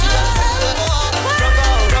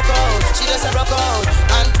 She does a rock out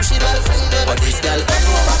and push it well. But this girl bend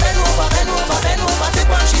over, take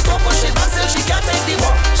one, she go push it back till she can't take the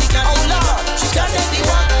walk. She can't, oh Lord, she can't take the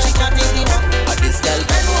walk. She can't take the walk. But this girl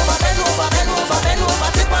bend over,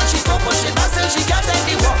 take one, she go push it back till she can't take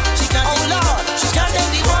the walk. She can't, oh Lord, she can't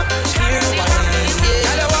take the walk.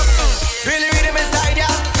 Feel the rhythm inside ya.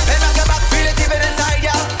 Bend back your back, feel it even inside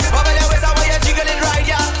ya. Bubble your waist and when you jiggle it right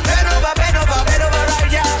ya. Bend over,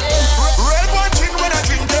 right ya. Red one drink when I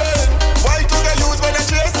drink it. White to the use when I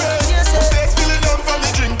chase it. Face feeling down from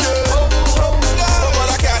the drinking. But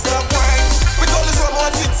I can't stop wine. With all this one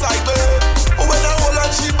wants inside me. Oh, when I hold on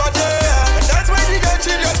she body. And that's when the girl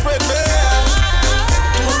she just spread me.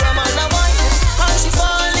 To rum and a wine, and she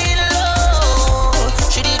fall in love.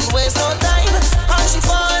 She didn't waste no time, and she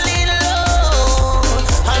fall in love.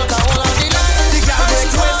 Alcohol on the line, The girl and get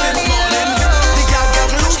she fall twisted in morning. love. The girl get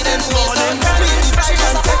She loose didn't this waste no morning. time. She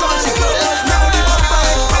just take on she clothes. Now the bumper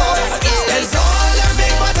exposed. It's all a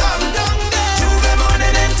big bottom. Juve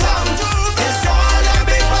morning in town. It's all a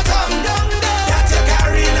big bottom. That you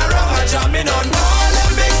carrying around her jamming on. All a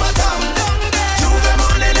big bottom. Juve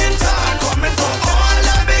morning in town. Coming for all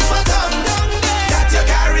a big bottom. That you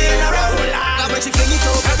carrying around. Now when she fling it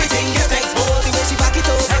up, everything get exposed. The way she back it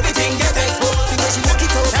up, everything get exposed. The way she walk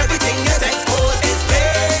it up, everything get exposed. It's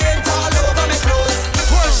paint all over me clothes.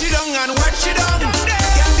 Pull she down and wet she down.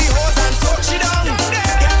 Get the hose and soak she down.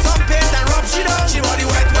 Get some paint and rub she down. She body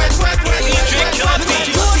wet. DJ Killer D.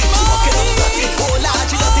 She walking up dirty, oh Lord,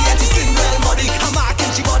 she dirty and she skin well muddy. I'm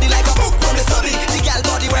marking she body like a book from the study. The girl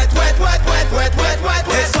body wet.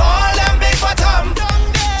 It's all them big bottom.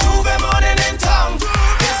 Juve morning in town.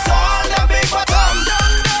 It's all them big bottom.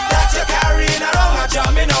 That you carrying around her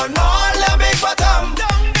jamming on. All them big bottom.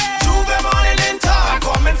 Juve morning in town.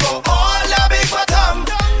 Coming for all the big bottom.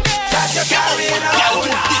 That you carrying around.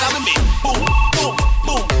 Boom, boom,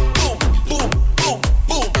 boom, boom, boom, boom,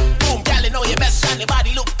 boom, boom. Girl, you know your best and your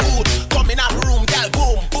body look good. Come in our room, girl.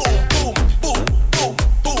 Boom, boom, boom, boom, boom,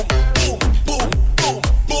 boom, boom, boom, boom,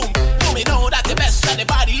 boom, boom. You know that your best and your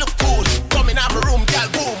body look good. Come in our room, girl.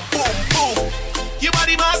 Boom, boom, boom. Your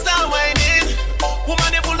body must start whining.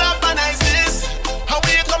 Woman, you full of a niceness. How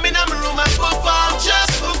will you come in our room and perform?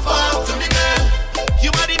 Just perform to me, girl.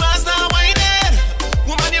 Your body must start whining.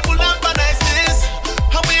 Woman, you full of a niceness.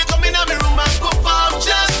 How will you come in our room and perform?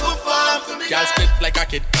 Just perform to me, Girl split like a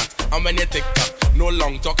Kit Kat, and when you tick tock, no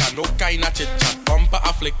long talk and no kind of chit chat. Bumper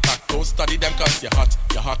a flick back, don't study them 'cause you're hot.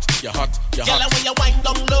 Girl, and when you wind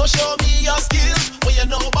down low, show me your skills. What you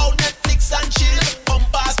know about Netflix and chill.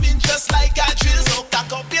 Bumper spin just like a drill. So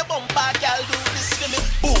cock up your bumper, girl, do this for me.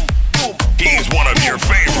 Boom, boom. He's one of your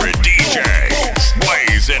favorite DJs.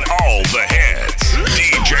 Plays in all the hits.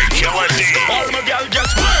 DJ Killer D. All my girl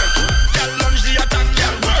just work. Girl lunge the attack,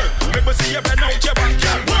 girl work. Make me see you bend out your back,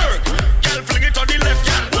 girl work. Girl fling it on the left,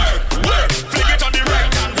 girl work. Fling it on the right,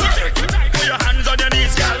 girl work. Put your hands on your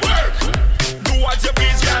knees, girl work. Do what you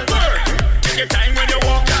please, girl work. Take your time when you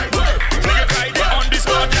walk, girl work. Fling it right there on the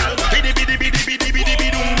spot, girl. Bidi bidi bidi bidi bidi bidi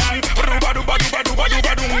dum dang. Ruba duba duba duba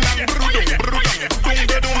duba dum dang. Brudum brudum dum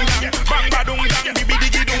de dum dang. Bang ba dum dang. Bidi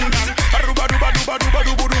bidi dum dang. Ruba duba duba duba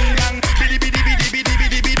duba dum dang. Bidi bidi bidi bidi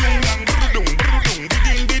bidi bidi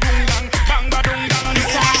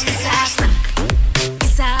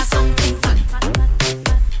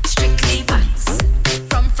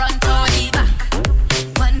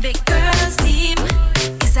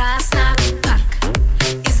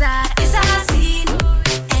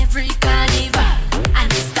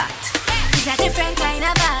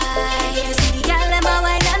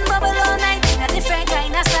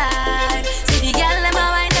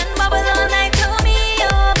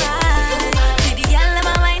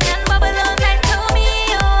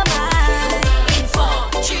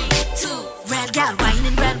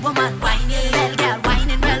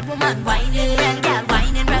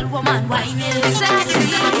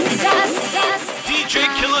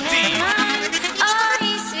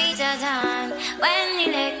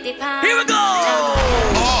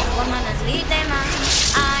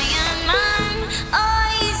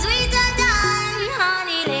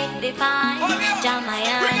Jam my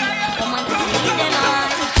hand, woman, lead them on.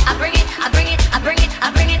 I bring it, I bring it, I bring it, I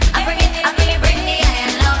bring it, I bring it, I bring it, bring the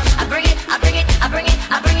iron love. I bring it, I bring it, I bring it,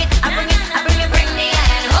 I bring it, I bring it, I bring it, bring the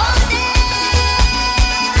iron. Hold it,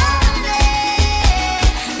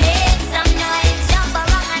 make some noise, jump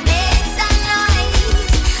around and make some noise.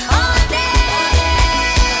 Hold it,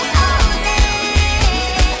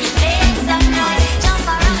 make some noise, jump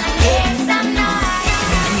around and make some noise.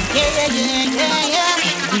 Yeah, yeah, yeah, yeah.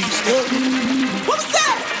 What's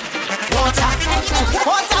that? Water,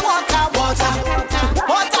 water, water, water,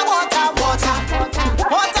 water, water, water,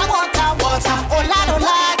 water, water, water. Oh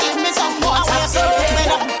Lord, give me some water. I want you soak me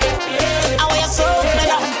down. I want you soak me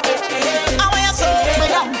down. I want you soak me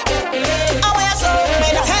down. I want you soak me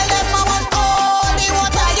down. Tell them I want all the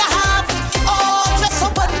water you have. Oh, just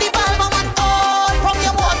open the valve. I want all from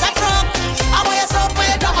your water truck. I want you soak me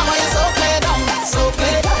down. I want you soak me down. Soak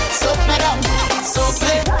me, soak me down. Soak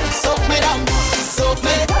me, soak me down. Soak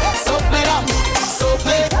me, soak me down. Soak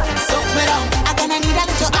me, soak me down. I'm gonna need a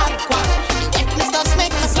little aqua. Wetness just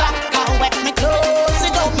make me slack. Wet me clothes,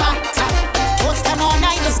 it don't matter. Toast them all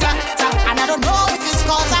night to scatter. And I don't know if it's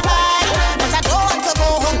cause I'm high, but I don't want to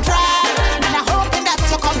go home dry. And I'm hoping that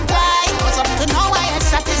you comply, cause up to now I am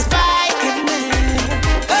satisfied. Give me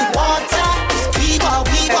water, we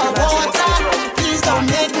want water. Please don't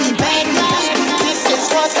make me beg, man. This is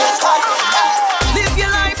what's hot. Live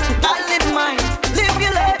your life, I live mine. Live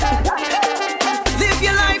your life. Live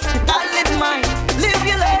your life, I live mine. Live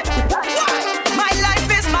your life. My life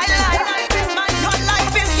is my life. Your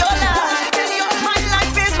life is your life. My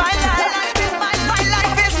life is my life. My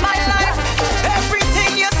life is my life.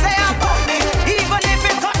 Everything you say about me, even if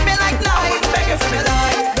it cut me like knife. I wouldn't beg you for me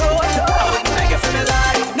life. No, no. I wouldn't beg you for me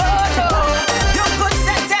life. No, no. You could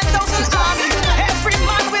send 10,000 army. Every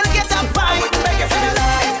man will get a fine. I wouldn't beg you for me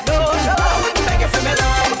life. No, no. I wouldn't beg you for me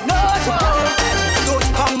life. No, no. Don't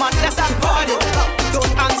come unless I call you.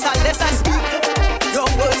 Don't answer unless I speak. Your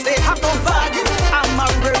words, they have no value. I'm a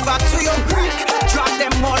river to your creek. Drag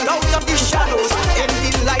them all out of the shadows. In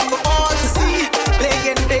the light for all to see.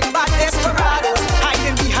 Playing big bad desperados.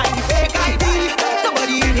 Hiding behind the fake ID.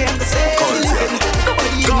 Nobody in here to say living.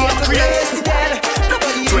 Nobody in here to raise the dead.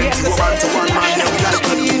 Nobody in here to say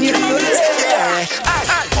nobody in here to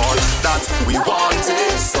All that we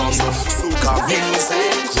wanted, some soca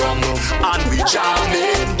music rum, and we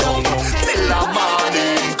jamming down till the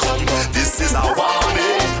morning come. This is a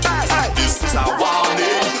warning, this is a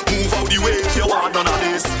warning. Move out the way if you want none of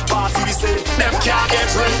this. Party we say, them can't get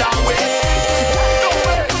rid away.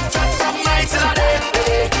 From night till a day,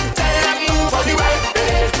 tell them move out the way.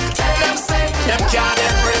 Tell them say, them can't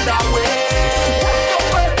get rid away.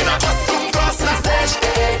 In a costume cross the stage,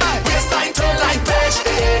 waistline turn like beige.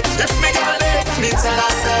 If me girl let me tell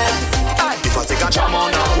herself, if I take a jam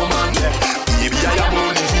on a woman, baby I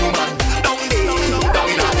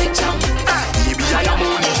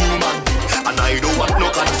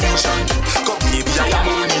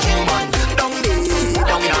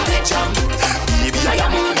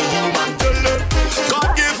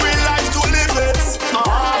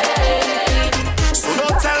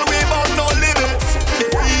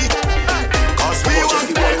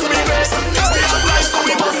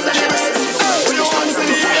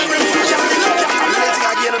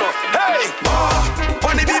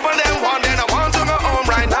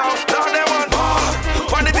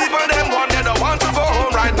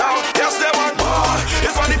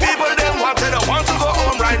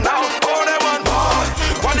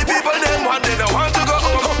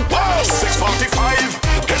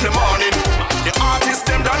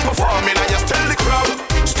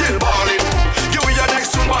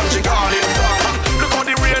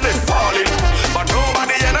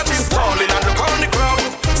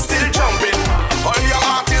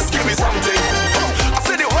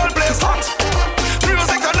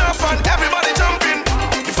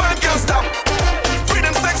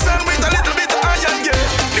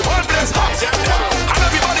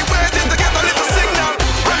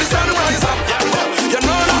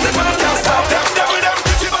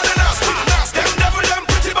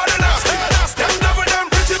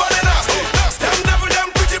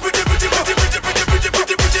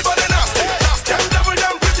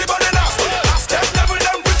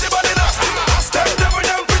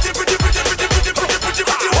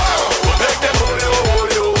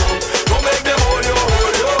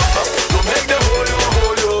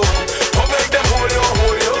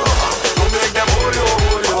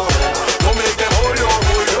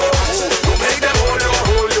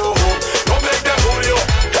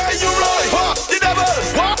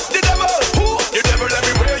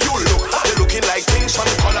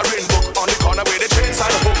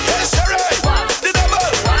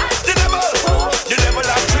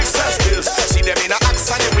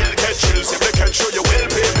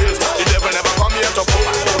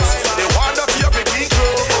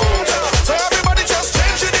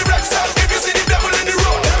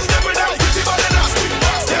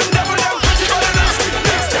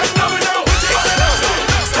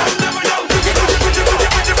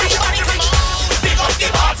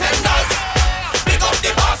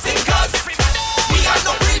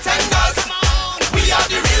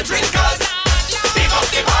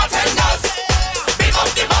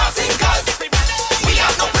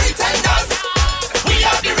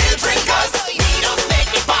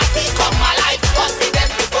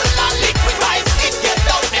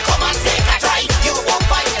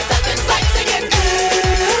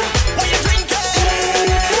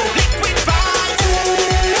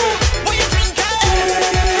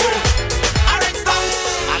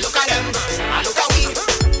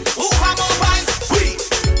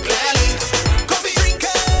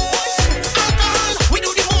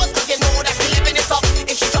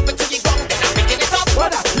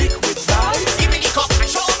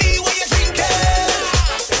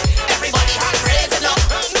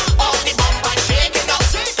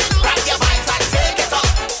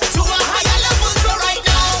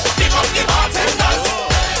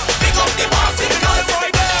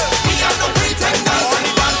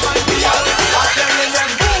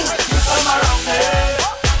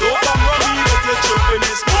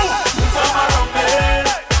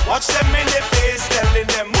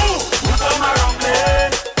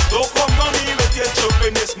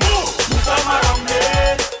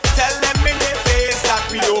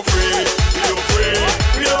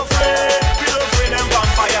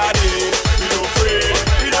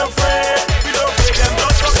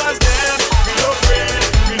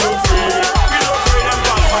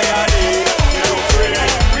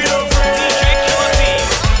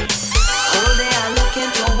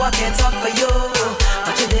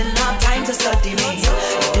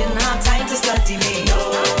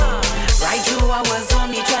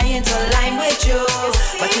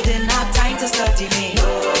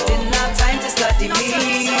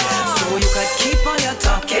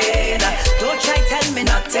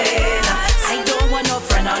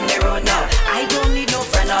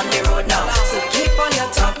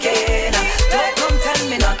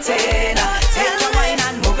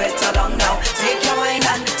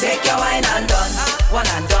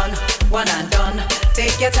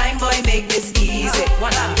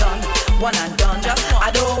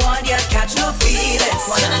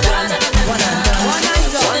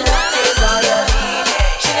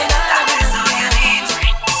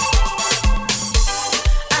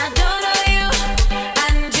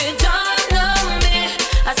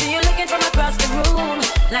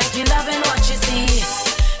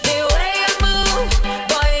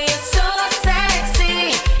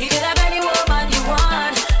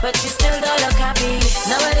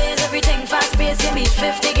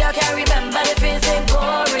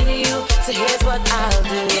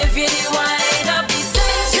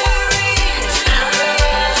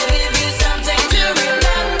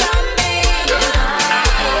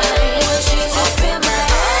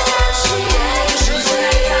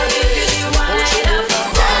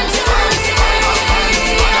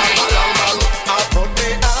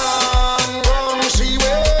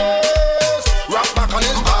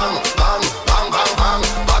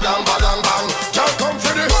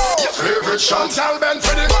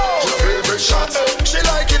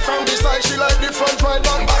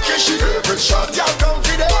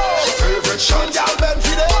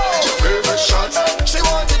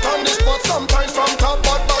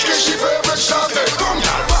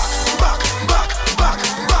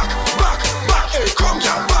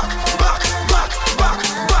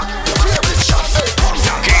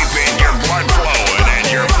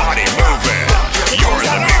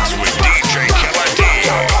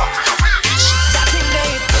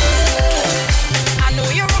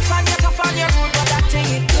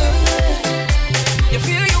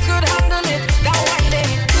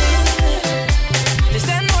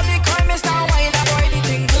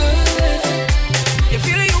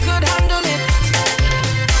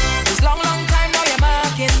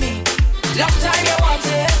Long time you want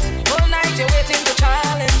it, all night you're waiting to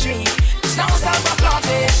challenge me. It's now time for flaunt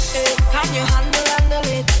it, can you handle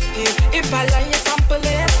it? If I lie, you sample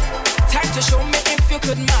it. Time to show me if you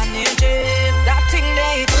could manage it. That thing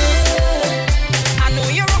they good. I know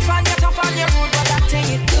you're rough and you're tough and you're rude, but that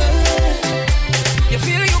thing it good. You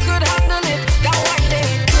feel you could handle it, that one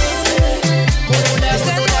day good. You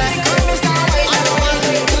said nothing could miss that way, that one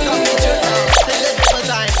day good.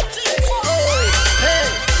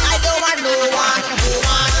 I don't want no one,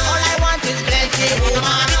 woman. All I want is plenty,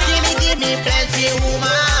 woman. Give me plenty, woman.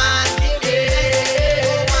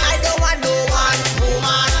 I don't want no one,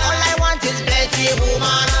 woman. All I want is plenty,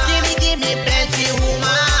 woman. Give me plenty,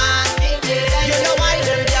 woman. You know why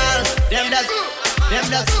them girl, them does.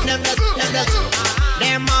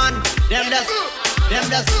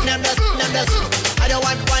 I don't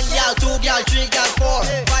want 1 girl, 2 girl, 3 girl, 4,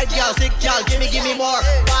 5 girl, 6 girl. Give me more.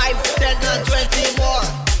 5, 10, and 20 more.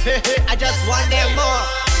 I just want them more.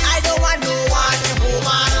 I don't want no one,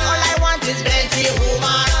 woman. All I want is plenty,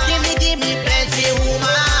 woman. Give me plenty, woman.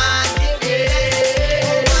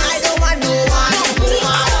 I don't want no one,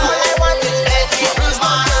 woman. All I want is plenty,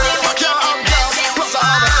 woman.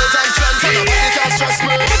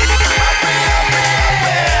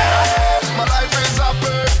 My life is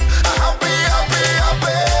happy, happy.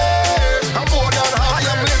 I'm more than happy. I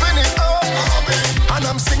am living it up, and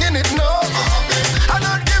I'm singing it now. I'm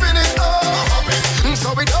not giving it up. So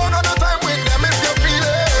we don't have no time with them if you feel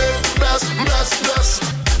it. Bless.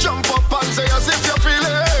 Jump up and say as if you're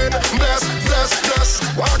feeling bless.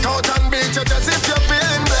 Walk out and beat your chest if you're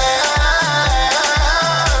feeling blessed.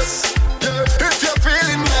 Yeah, if you're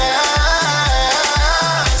feeling blessed.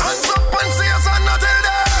 Hands up and say yes and not tell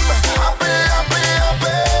them. Happy.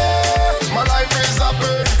 My life is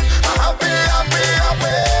happy. Happy.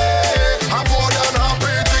 I'm more than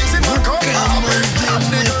happy. Drinks in my cup. Happy. And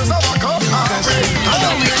the girls of my cup. Happy. And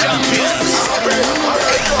I'm the champion.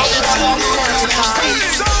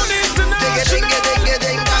 Sound International.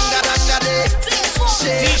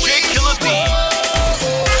 DJ Killer B.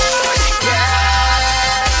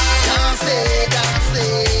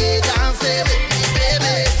 Dansez with me,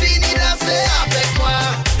 baby. Fini danser avec moi.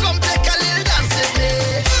 Come take a little dance with me.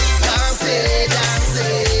 Dansez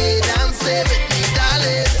with me,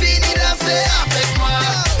 darling. Fini danser avec moi.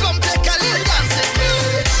 Come take a little dance with me.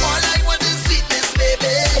 All I want is sweetness,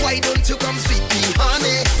 baby. Why don't you come sweet me,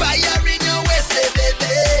 honey? Fire in your waist,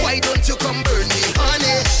 baby. Why don't you come burn me,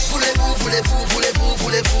 honey?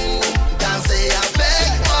 Voulez-vous danser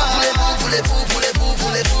avec moi? Voulez-vous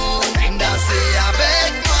danser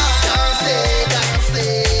avec moi?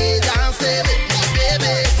 Dansez with me,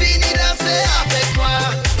 baby. Fini danser avec moi.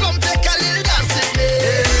 Come take a little dance with me.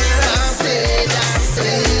 Dansez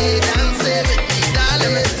with me,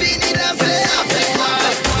 darling. Fini danser avec moi.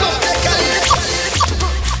 Come take a little.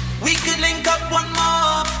 We could link up one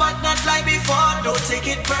more, but not like before. Don't take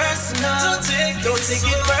it personal. Don't take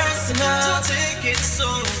it personal. Don't take it so.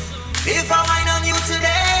 If I whine on you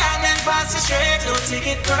today and then pass it straight, don't take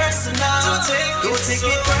it personal. Don't take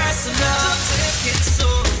it personal. Don't take it so.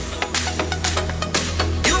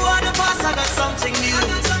 You are the boss, I got something new.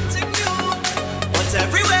 But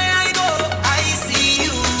everywhere I go, I see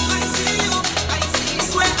you.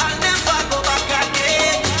 Swear I'll never go back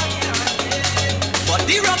again. But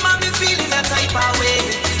the rum and me feeling a type of way.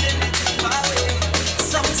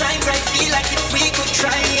 Sometimes I feel like if we could try,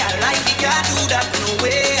 I like we can't do that no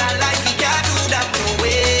way.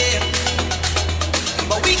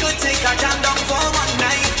 But we could take a jam down for one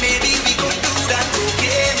night. Maybe we could do that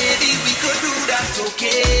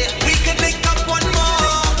okay. We could make up one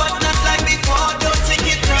more, but not like before. Don't take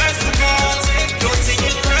it personal.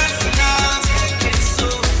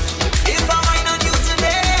 So if I whine on you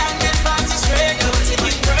today and then pass it straight, don't take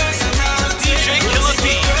it personal. DJ Killer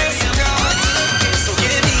B. So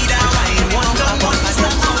give me that wine, one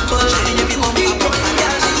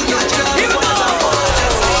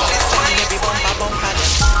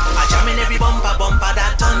bumper. Bumper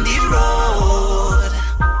that on the road.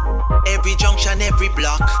 Every junction, every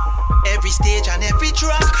block, every stage and every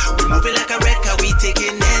track. We moving like a record, we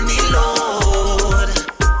taking any load.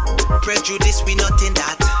 Prejudice, we not in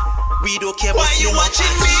that. We don't care why you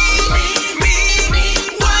watching me.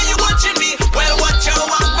 Why you watching me? Well, watch your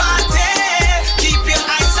one party. Keep your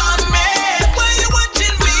eyes on me. Why you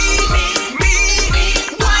watching me?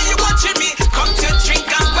 Why you watching me? Come to drink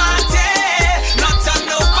and party. Not on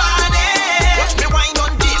nobody. Watch me wine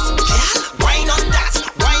on this, wine on that,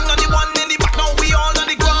 wine on the one in the back. Now we all on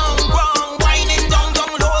the ground. Whining down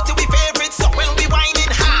low to we favorite. So when we whining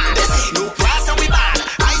hard, they say no grass and we bad.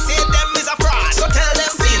 I say them is a fraud. So tell them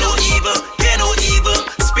see no evil, hear no evil,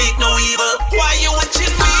 speak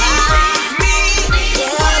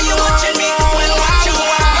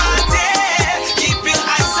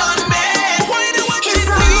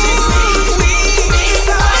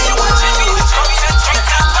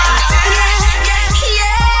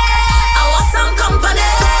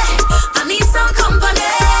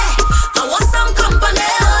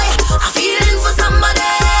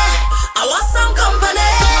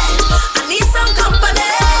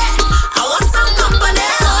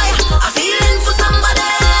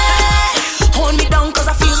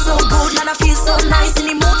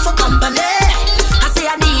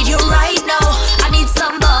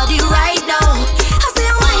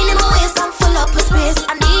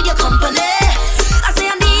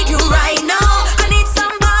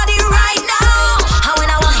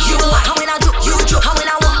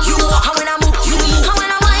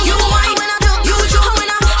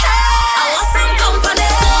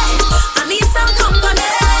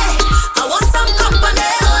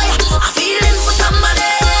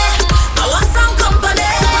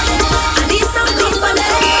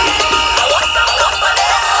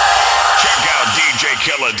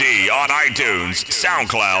Killa D on iTunes,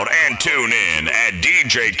 SoundCloud, and tune in at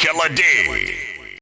DJ Killa D.